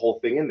put the whole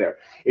thing in there.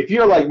 If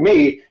you're like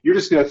me, you're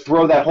just going to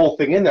throw that whole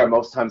thing in there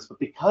most times. But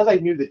because I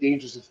knew the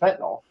dangers of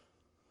fentanyl,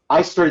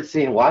 I started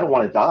saying, well, I don't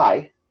want to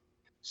die.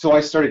 So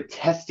I started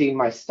testing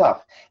my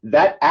stuff.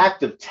 That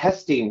act of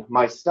testing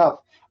my stuff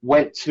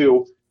went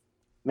to,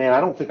 man,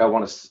 I don't think I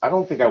want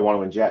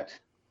to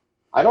inject.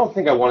 I don't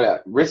think I want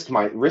to risk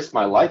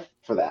my life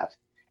for that.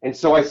 And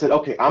so I said,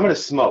 okay, I'm going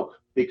to smoke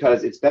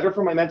because it's better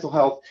for my mental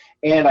health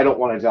and I don't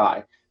want to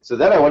die. So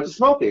then I went to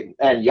smoking,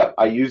 and yep,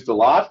 I used a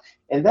lot.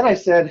 And then I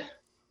said,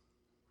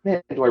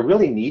 man, do I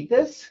really need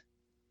this?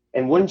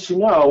 And wouldn't you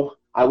know,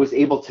 I was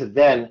able to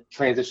then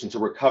transition to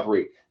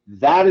recovery.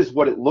 That is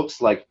what it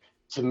looks like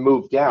to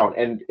move down.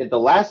 And the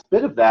last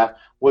bit of that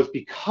was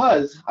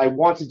because I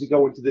wanted to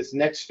go into this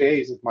next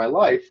phase of my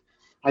life,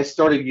 I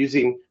started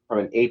using from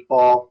an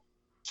 8-ball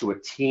to a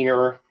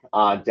teener,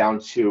 down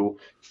to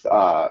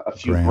a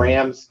few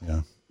grams.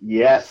 Yeah.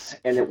 Yes,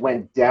 and it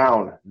went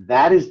down.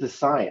 That is the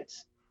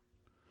science,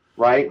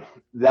 right?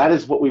 That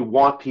is what we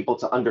want people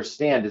to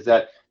understand, is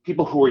that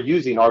people who are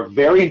using are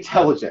very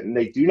intelligent and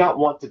they do not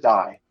want to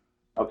die.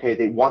 Okay,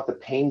 they want the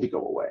pain to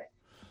go away.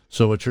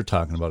 So what you're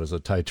talking about is a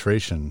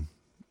titration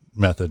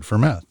method for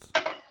meth.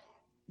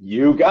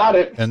 You got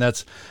it. And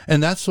that's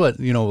what,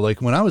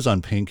 like when I was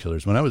on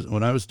painkillers,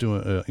 when I was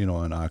doing,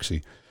 on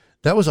Oxy,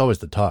 that was always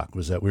the talk,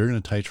 was that we were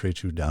going to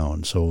titrate you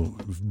down. So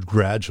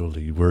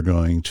gradually we're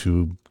going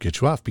to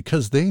get you off,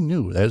 because they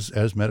knew,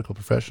 as medical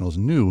professionals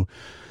knew,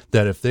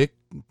 that if they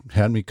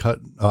had me cut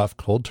off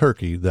cold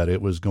turkey, that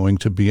it was going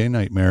to be a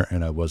nightmare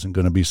and I wasn't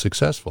going to be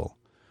successful.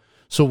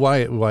 So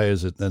why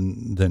is it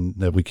then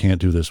that we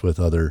can't do this with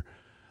other,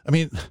 I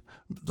mean,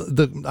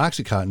 the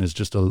Oxycontin is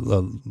just a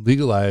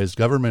legalized,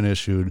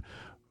 government-issued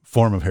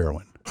form of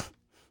heroin.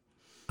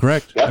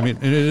 Correct? Yep. I mean,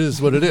 and it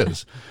is what it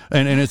is.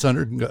 And it's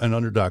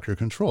under doctor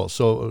control.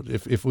 So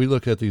if we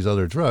look at these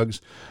other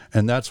drugs,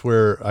 and that's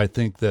where I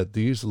think that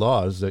these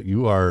laws that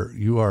you are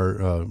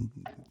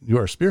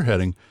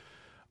spearheading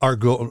are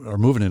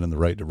moving it in the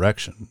right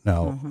direction.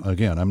 Now,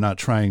 again, I'm not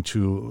trying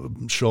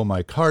to show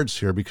my cards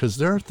here, because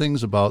there are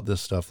things about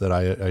this stuff that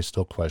I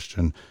still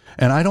question.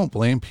 And I don't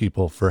blame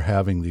people for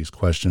having these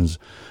questions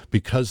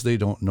because they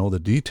don't know the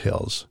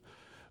details.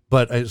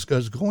 But as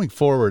going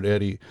forward,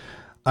 Eddie,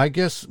 I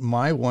guess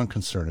my one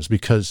concern is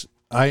because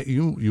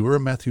you were a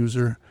meth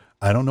user.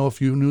 I don't know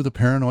if you knew the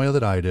paranoia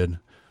that I did,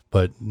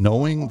 but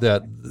knowing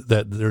that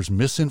there's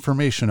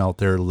misinformation out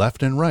there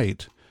left and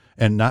right,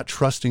 and not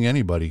trusting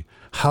anybody,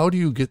 how do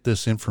you get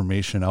this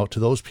information out to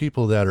those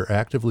people that are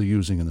actively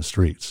using in the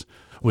streets,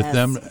 with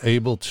them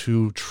able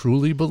to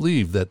truly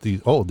believe that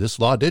this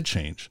law did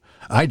change?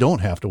 I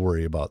don't have to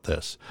worry about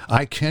this.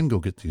 I can go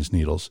get these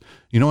needles.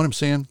 You know what I'm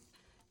saying?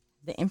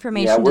 The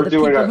information to the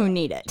people who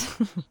need it.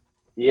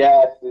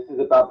 Yes, this is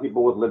about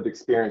people with lived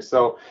experience.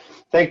 So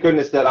thank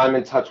goodness that I'm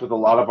in touch with a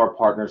lot of our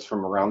partners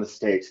from around the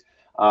state,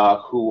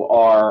 who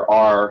are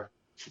our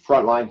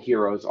frontline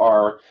heroes,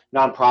 our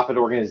nonprofit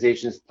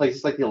organizations,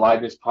 places like the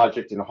Aliveness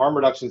Project and Harm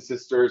Reduction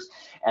Sisters,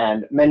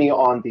 and many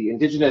on the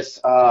indigenous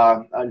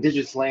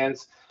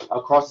lands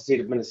across the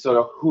state of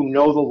Minnesota who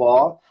know the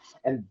law,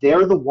 and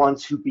they're the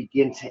ones who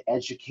begin to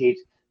educate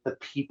the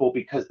people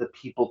because the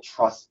people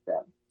trust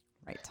them.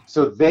 Right.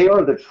 So they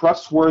are the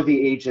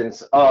trustworthy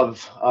agents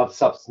of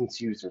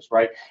substance users,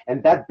 right?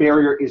 And that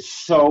barrier is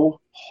so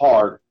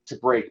hard to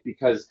break,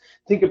 because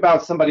think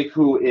about somebody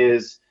who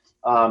is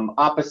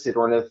opposite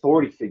or an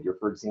authority figure,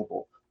 for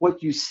example.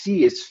 What you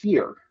see is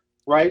fear,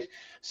 right?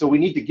 So we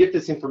need to get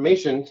this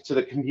information to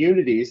the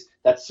communities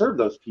that serve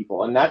those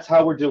people, and that's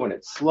how we're doing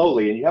it,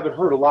 slowly. And you haven't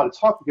heard a lot of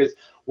talk because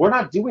we're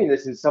not doing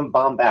this in some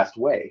bombast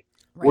way.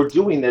 Right. We're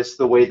doing this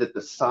the way that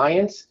the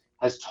science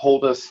has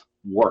told us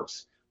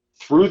works,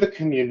 through the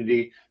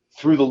community,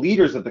 through the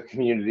leaders of the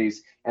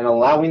communities, and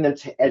allowing them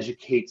to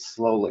educate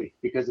slowly.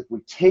 Because if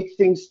we take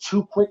things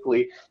too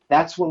quickly,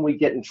 that's when we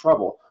get in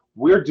trouble.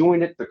 We're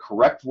doing it the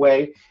correct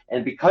way,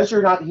 and because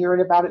you're not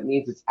hearing about it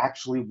means it's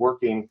actually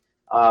working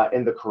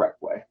in the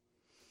correct way.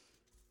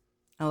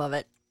 I love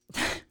it.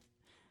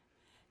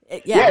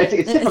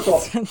 It's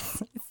difficult.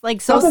 It's like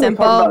so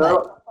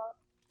simple.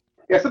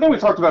 Something we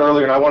talked about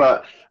earlier, and I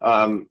want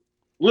to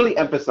really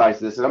emphasize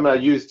this, and I'm going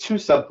to use two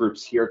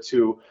subgroups here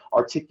to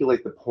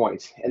articulate the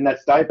point, and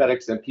that's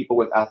diabetics and people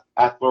with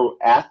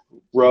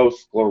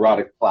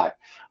atherosclerotic plaque,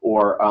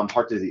 or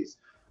heart disease.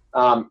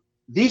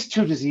 These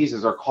two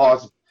diseases are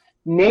caused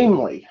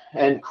namely,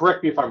 and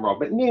correct me if I'm wrong,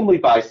 but namely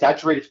by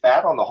saturated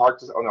fat on the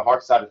heart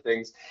side of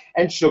things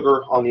and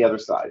sugar on the other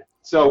side.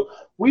 So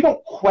we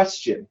don't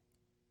question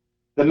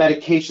the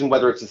medication,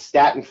 whether it's a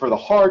statin for the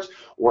heart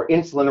or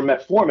insulin or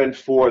metformin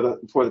for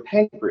the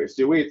pancreas,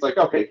 do we? It's like,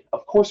 okay,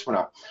 of course we're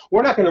not.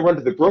 We're not going to run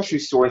to the grocery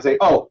store and say,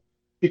 oh,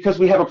 because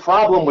we have a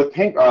problem with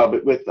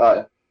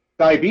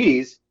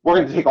diabetes, we're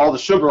going to take all the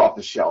sugar off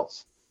the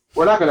shelves.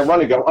 We're not going to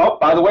run and go, oh,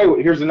 by the way,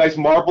 here's a nice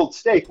marbled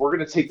steak. We're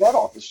going to take that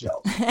off the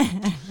shelf.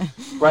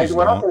 Right?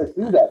 We're not going to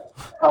do that.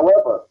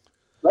 However,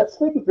 let's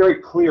make it very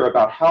clear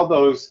about how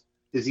those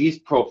disease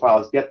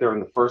profiles get there in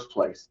the first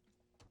place.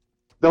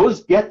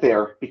 Those get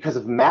there because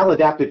of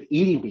maladaptive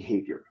eating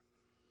behavior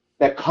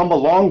that come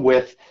along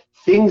with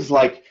things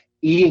like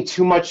eating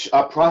too much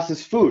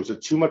processed foods or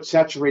too much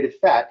saturated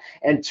fat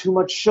and too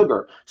much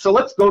sugar. So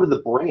let's go to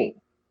the brain.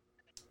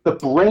 The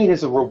brain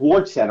is a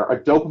reward center, a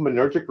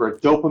dopaminergic or a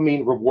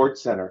dopamine reward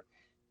center.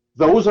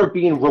 Those are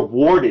being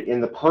rewarded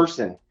in the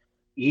person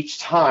each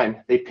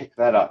time they pick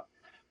that up.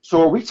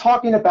 So are we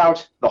talking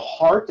about the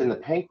heart and the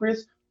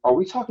pancreas? Are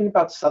we talking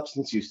about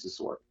substance use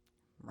disorder?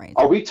 Right.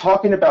 Are we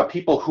talking about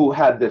people who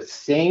had the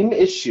same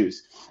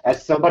issues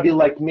as somebody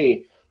like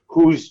me,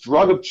 whose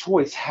drug of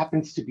choice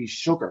happens to be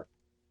sugar?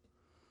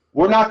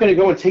 We're not going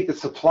to go and take the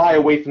supply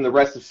away from the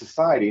rest of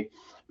society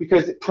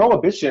because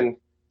prohibition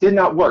did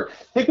not work.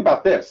 Think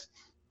about this.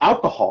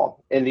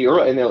 Alcohol in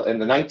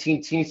the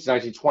 19 teens to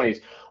 1920s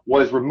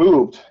was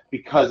removed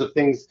because of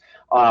things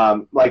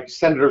like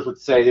senators would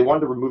say they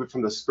wanted to remove it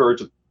from the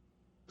scourge of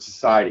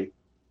society.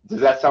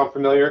 Does that sound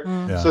familiar?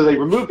 Yeah. So they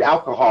removed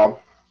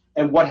alcohol,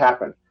 and what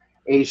happened?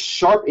 A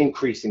sharp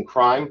increase in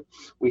crime.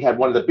 We had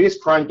one of the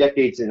biggest crime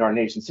decades in our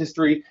nation's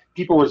history.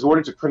 People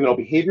resorted to criminal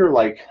behavior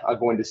like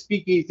going to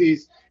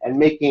speakeasies and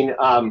making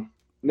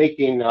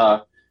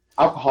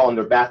alcohol in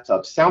their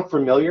bathtubs. Sound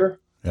familiar?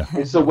 Yeah.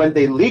 And so when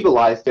they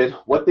legalized it,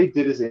 what they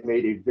did is they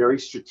made a very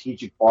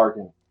strategic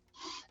bargain.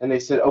 And they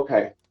said,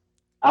 okay,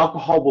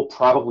 alcohol will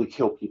probably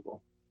kill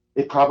people.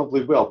 It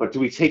probably will. But do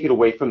we take it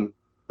away from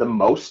the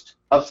most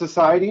of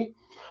society?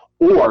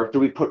 Or do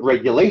we put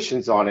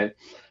regulations on it?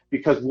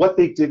 Because what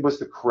they did was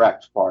the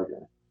correct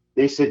bargain.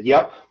 They said,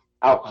 yep,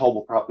 alcohol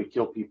will probably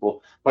kill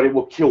people, but it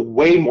will kill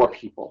way more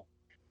people,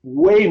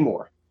 way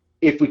more,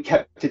 if we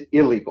kept it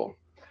illegal.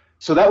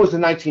 So that was the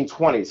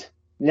 1920s.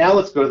 Now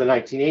let's go to the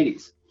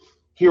 1980s.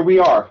 Here we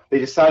are. They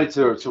decided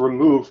to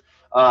remove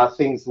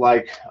things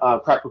like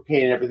crack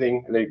cocaine and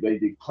everything, and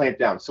they clamped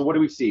down. So what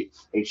do we see?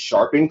 A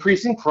sharp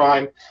increase in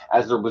crime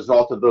as a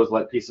result of those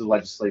pieces of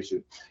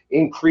legislation.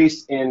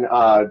 Increase in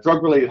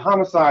drug-related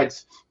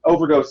homicides,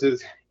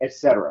 overdoses,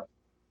 etc.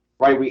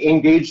 Right? We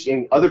engaged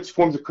in other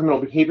forms of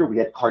criminal behavior. We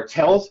had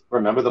cartels,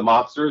 remember the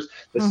mobsters,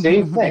 the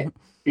same thing,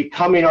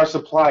 becoming our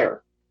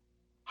supplier.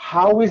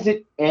 How is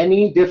it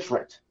any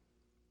different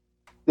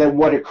than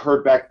what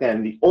occurred back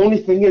then? The only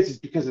thing is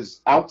because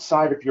it's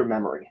outside of your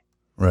memory.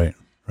 Right.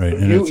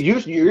 And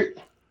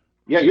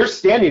you're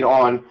standing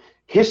on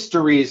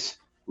history's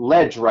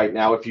ledge right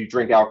now if you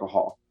drink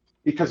alcohol,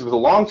 because it was a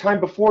long time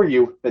before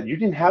you that you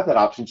didn't have that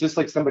option, just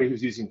like somebody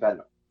who's using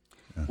fentanyl.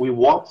 Yeah. We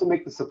want to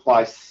make the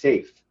supply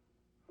safe.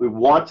 We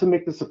want to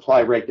make the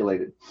supply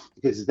regulated,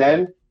 because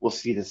then we'll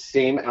see the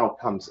same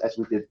outcomes as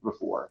we did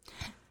before.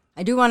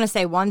 I do want to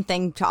say one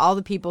thing to all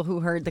the people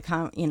who heard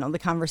the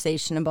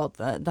conversation about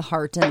the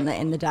heart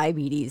and the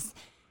diabetes.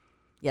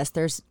 Yes,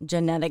 there's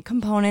genetic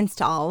components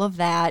to all of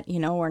that.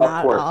 We're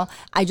not all.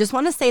 I just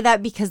want to say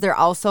that because there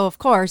also, of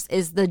course,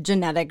 is the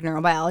genetic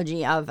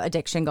neurobiology of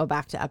addiction. Go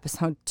back to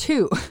episode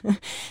 2.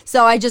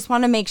 So I just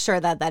want to make sure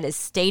that that is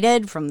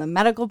stated from the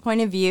medical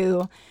point of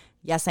view.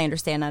 Yes, I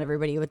understand not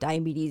everybody with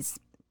diabetes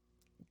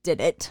did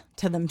it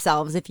to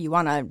themselves, if you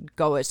want to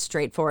go as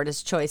straightforward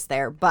as choice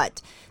there, but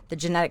the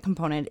genetic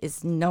component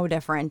is no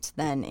different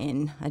than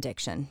in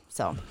addiction.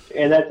 So,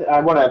 and that's, I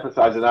want to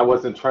emphasize, and I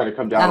wasn't trying to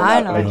come down on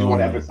that, but I do want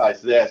to emphasize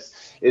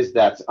this, is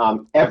that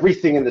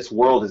everything in this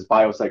world is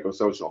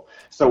biopsychosocial.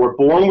 So we're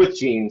born with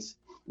genes,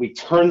 we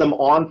turn them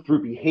on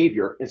through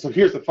behavior. And so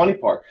here's the funny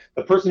part: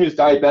 the person who's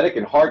diabetic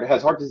and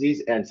has heart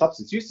disease and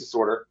substance use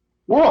disorder,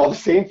 we're all the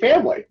same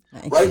family,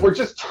 right? We're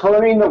just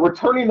turning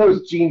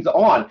those genes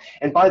on.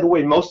 And by the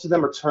way, most of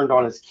them are turned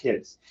on as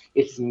kids.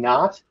 It's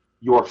not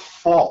your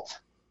fault.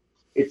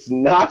 It's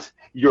not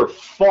your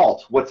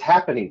fault what's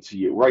happening to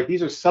you, right?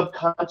 These are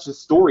subconscious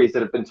stories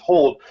that have been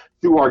told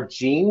through our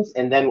genes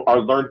and then our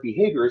learned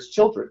behavior as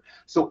children.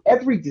 So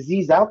every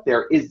disease out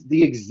there is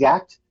the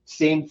exact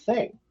same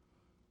thing,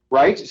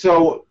 right?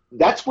 So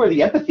that's where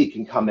the empathy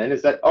can come in,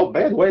 is that, oh,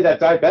 by the way, that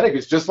diabetic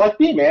is just like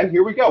me, man.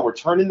 Here we go. We're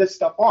turning this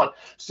stuff on.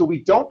 So we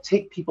don't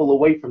take people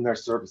away from their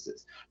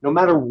services, no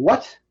matter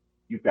what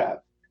you have,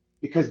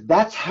 because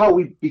that's how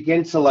we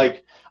begin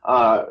to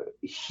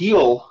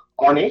heal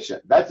our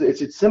nation.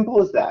 It's as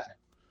simple as that.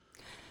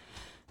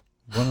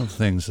 One of the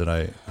things that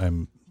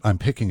I'm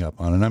picking up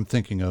on, and I'm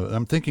thinking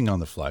on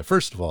the fly.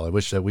 First of all, I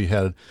wish that we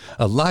had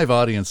a live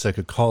audience that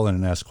could call in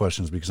and ask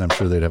questions, because I'm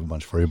sure they'd have a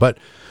bunch for you. But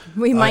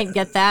we might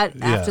get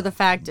that after the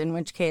fact, in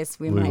which case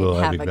we might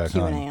have a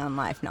Q&A on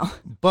live. No,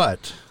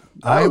 but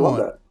I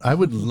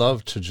would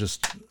love to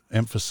just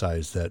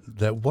emphasize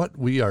that what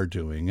we are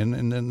doing, and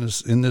in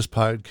this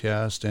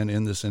podcast and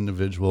in this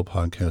individual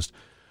podcast,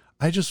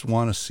 I just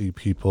want to see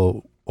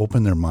people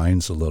open their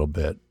minds a little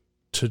bit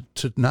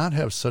to not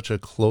have such a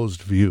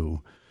closed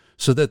view,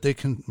 so that they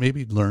can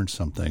maybe learn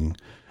something.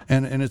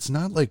 And it's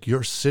not like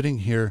you're sitting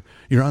here,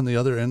 you're on the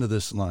other end of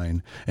this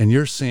line, and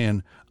you're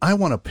saying, I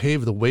want to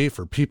pave the way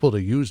for people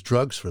to use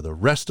drugs for the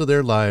rest of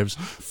their lives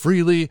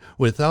freely,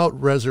 without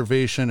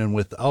reservation, and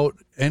without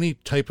any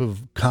type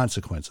of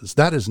consequences.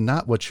 That is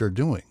not what you're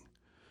doing.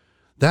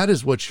 That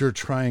is what you're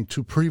trying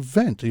to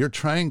prevent. You're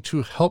trying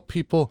to help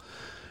people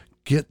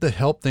get the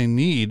help they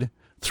need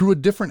through a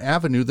different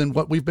avenue than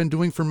what we've been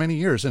doing for many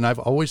years. And I've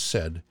always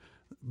said,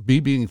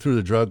 being through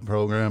the drug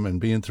program and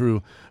being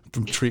through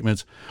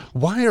treatments,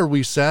 why are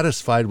we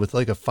satisfied with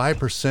like a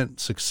 5%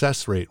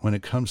 success rate when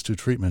it comes to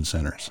treatment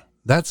centers?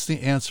 That's the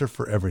answer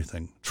for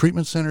everything.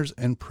 Treatment centers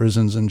and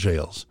prisons and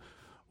jails.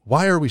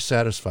 Why are we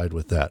satisfied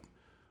with that?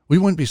 We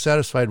wouldn't be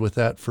satisfied with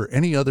that for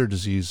any other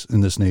disease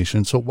in this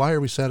nation. So why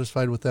are we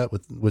satisfied with that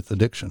with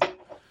addiction?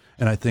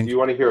 And I think... Do you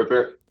want to hear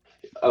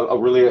a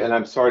really, and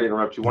I'm sorry to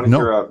interrupt you, want to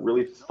hear a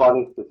really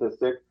funny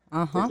statistic?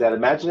 Is that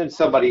imagine if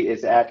somebody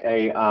is at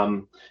a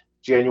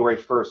January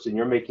 1st and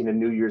you're making a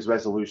New Year's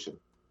resolution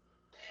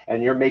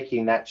and you're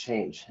making that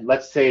change.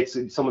 Let's say it's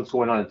someone's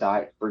going on a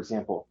diet, for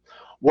example.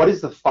 What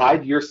is the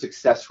 5-year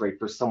success rate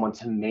for someone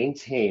to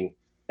maintain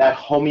that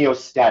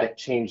homeostatic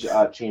change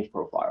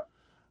profile?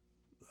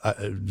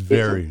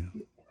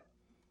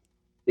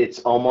 It's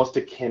almost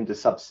akin to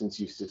substance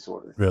use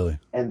disorder. Really?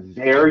 And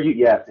there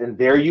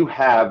you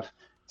have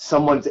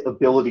someone's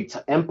ability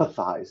to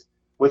empathize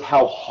with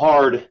how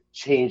hard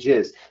change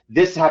is.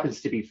 This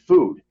happens to be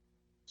food.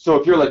 So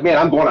if you're like, man,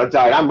 I'm going on a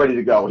diet, I'm ready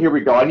to go. Here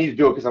we go. I need to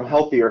do it because I'm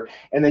healthier.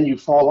 And then you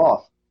fall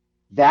off.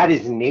 That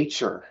is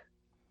nature.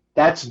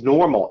 That's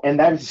normal. And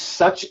that is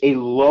such a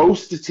low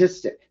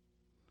statistic.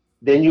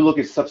 Then you look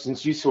at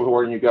substance use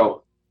disorder and you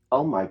go,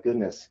 oh my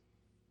goodness,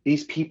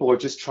 these people are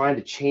just trying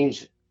to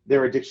change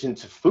their addiction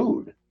to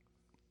food.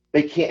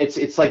 They can't,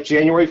 it's like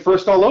January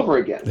 1st all over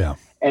again. Yeah.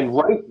 And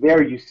right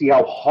there, you see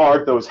how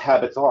hard those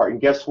habits are.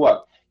 And guess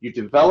what? You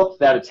develop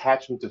that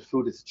attachment to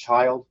food as a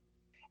child,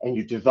 and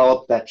you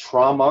develop that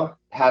trauma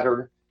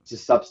pattern to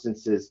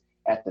substances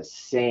at the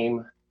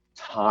same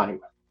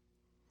time.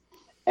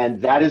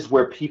 And that is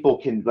where people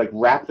can like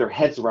wrap their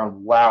heads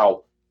around,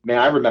 wow, man,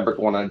 I remember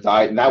going on a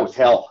diet and that was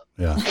hell.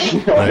 Yeah.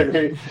 You know what I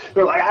mean?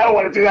 They're like, I don't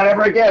want to do that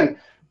ever again.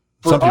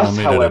 For Some people us,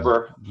 made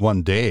however, it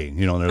one day,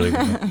 you know, and they're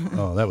like,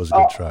 oh, that was a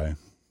good try.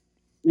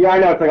 Yeah, I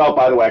know. It's like, oh,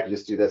 by the way, I can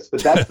just do this.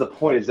 But that's the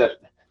point, is that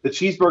the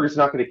cheeseburger's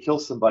not going to kill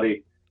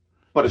somebody,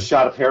 but a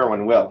shot of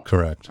heroin will.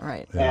 Correct.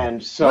 Right. Yeah.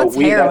 And so what's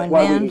heroin,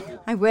 man?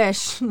 I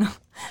wish.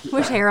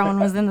 Wish heroin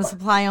was in the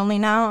supply only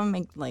now and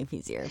make life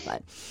easier,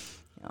 but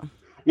you know.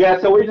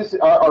 Yeah, so we just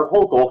our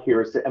whole goal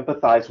here is to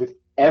empathize with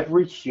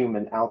every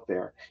human out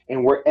there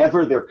and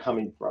wherever they're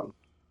coming from,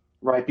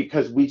 right?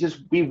 Because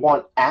we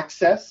want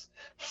access,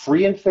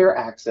 free and fair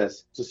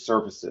access to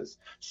services,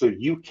 so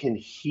you can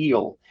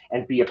heal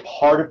and be a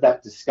part of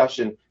that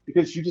discussion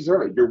because you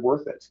deserve it. You're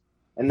worth it,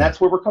 and that's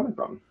where we're coming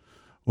from.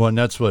 Well, and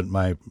that's what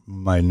my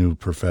new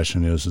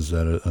profession is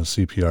that a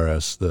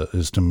CPRS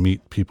is to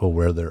meet people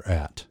where they're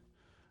at,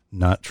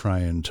 not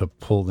trying to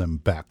pull them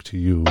back to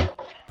you,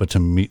 but to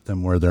meet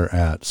them where they're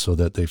at so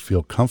that they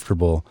feel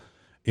comfortable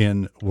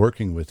in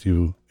working with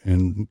you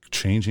and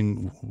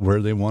changing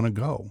where they want to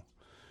go.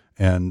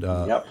 And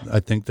I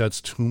think that's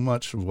too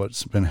much of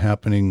what's been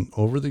happening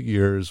over the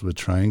years with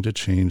trying to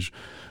change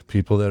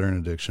people that are in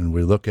addiction.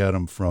 We look at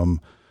them from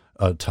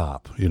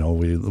top, you know,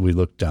 we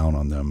look down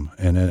on them.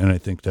 And I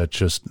think that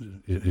just,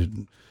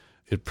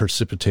 it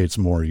precipitates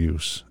more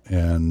use.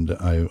 And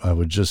I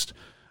would just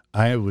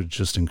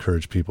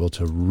encourage people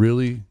to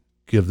really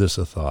give this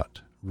a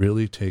thought,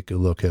 really take a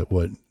look at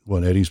what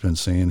Eddie's been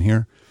saying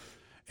here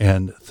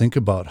and think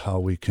about how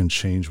we can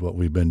change what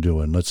we've been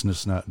doing. Let's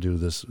just not do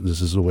this. This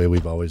is the way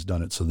we've always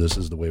done it, so this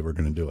is the way we're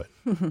going to do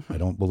it. I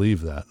don't believe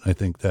that. I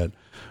think that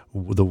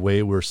the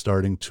way we're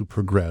starting to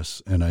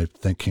progress, and I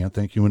can't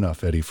thank you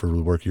enough, Eddie, for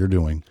the work you're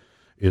doing,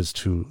 is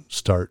to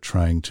start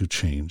trying to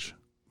change,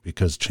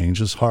 because change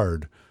is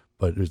hard,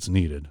 but it's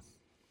needed.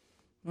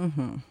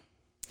 Mm-hmm.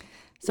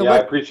 So I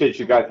appreciate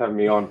you guys having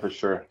me on for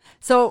sure.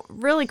 So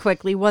really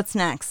quickly, what's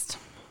next?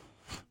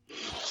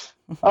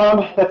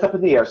 That's up in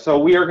the air. So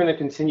we are going to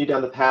continue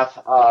down the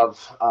path of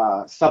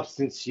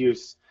substance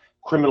use,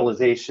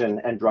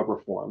 criminalization, and drug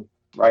reform,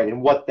 right?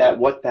 And what that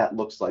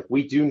looks like.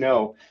 We do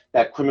know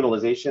that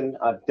criminalization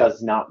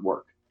does not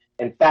work.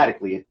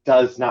 Emphatically, it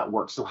does not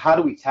work. So how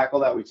do we tackle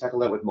that? We tackle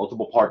that with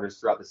multiple partners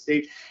throughout the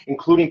state,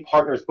 including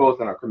partners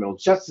both in our criminal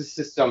justice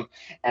system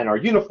and our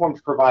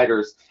uniformed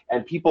providers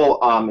and people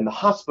in the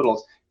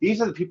hospitals.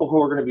 These are the people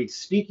who are going to be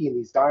speaking in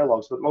these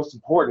dialogues, but most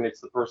important, it's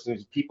the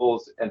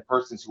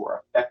persons who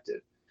are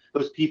affected,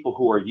 those people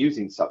who are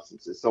using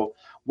substances. So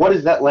what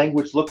does that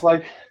language look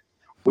like?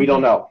 We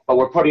don't know, but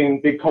we're putting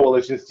big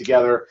coalitions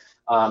together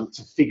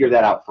to figure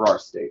that out for our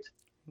state.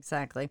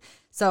 Exactly.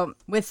 So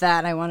with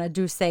that, I want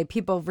to say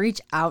people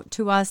reach out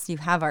to us. You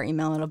have our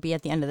email. It'll be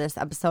at the end of this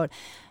episode.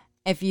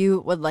 If you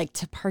would like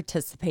to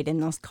participate in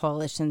those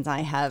coalitions,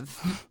 I have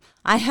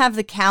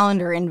the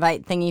calendar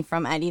invite thingy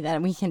from Eddie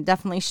that we can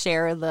definitely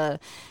share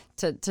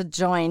to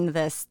join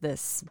this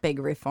big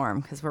reform,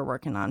 because we're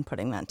working on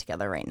putting that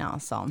together right now.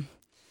 So.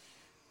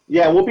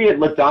 Yeah, we'll be at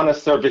La Donna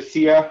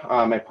Cerveceria.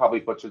 I probably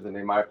butchered the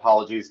name. My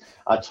apologies.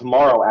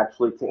 Tomorrow,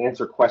 actually, to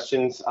answer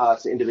questions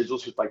to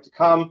individuals who'd like to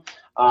come.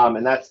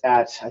 And that's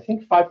at, I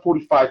think,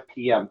 5:45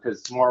 p.m.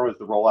 because tomorrow is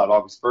the rollout,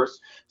 August 1st.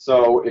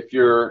 So if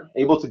you're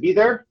able to be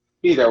there,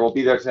 be there. We'll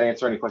be there to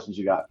answer any questions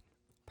you got.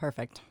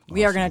 Perfect.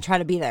 We are going to try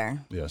to be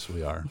there. Yes,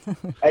 we are.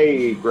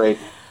 Hey, great.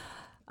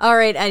 All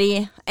right,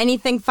 Eddie.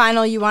 Anything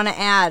final you want to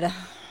add?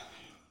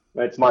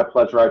 It's my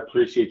pleasure. I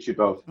appreciate you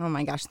both. Oh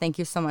my gosh, thank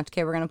you so much.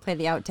 Okay, we're going to play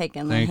the outtake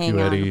and Thank hang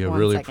you, on Eddie. I one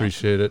really second.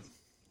 appreciate it.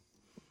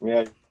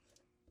 Yeah.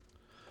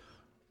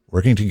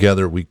 Working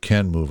together, we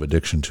can move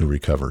addiction to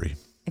recovery.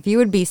 If you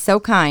would be so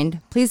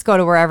kind, please go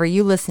to wherever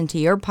you listen to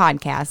your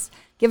podcasts.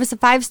 Give us a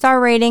 5-star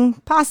rating,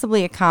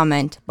 possibly a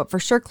comment, but for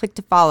sure click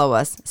to follow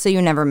us so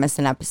you never miss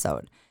an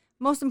episode.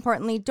 Most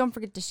importantly, don't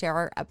forget to share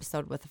our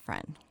episode with a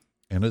friend.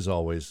 And as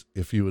always,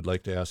 if you would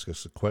like to ask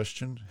us a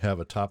question, have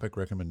a topic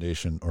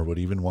recommendation, or would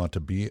even want to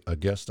be a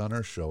guest on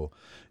our show,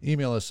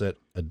 email us at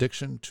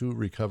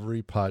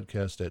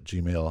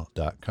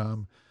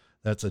addiction2recoverypodcast@gmail.com.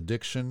 That's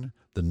addiction,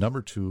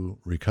 2,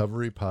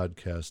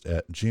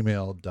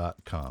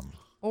 recoverypodcast@gmail.com.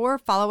 Or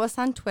follow us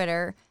on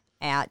Twitter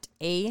at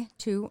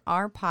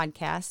A2R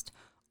Podcast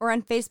or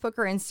on Facebook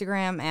or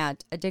Instagram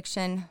at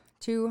Addiction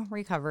to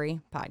Recovery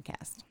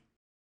Podcast.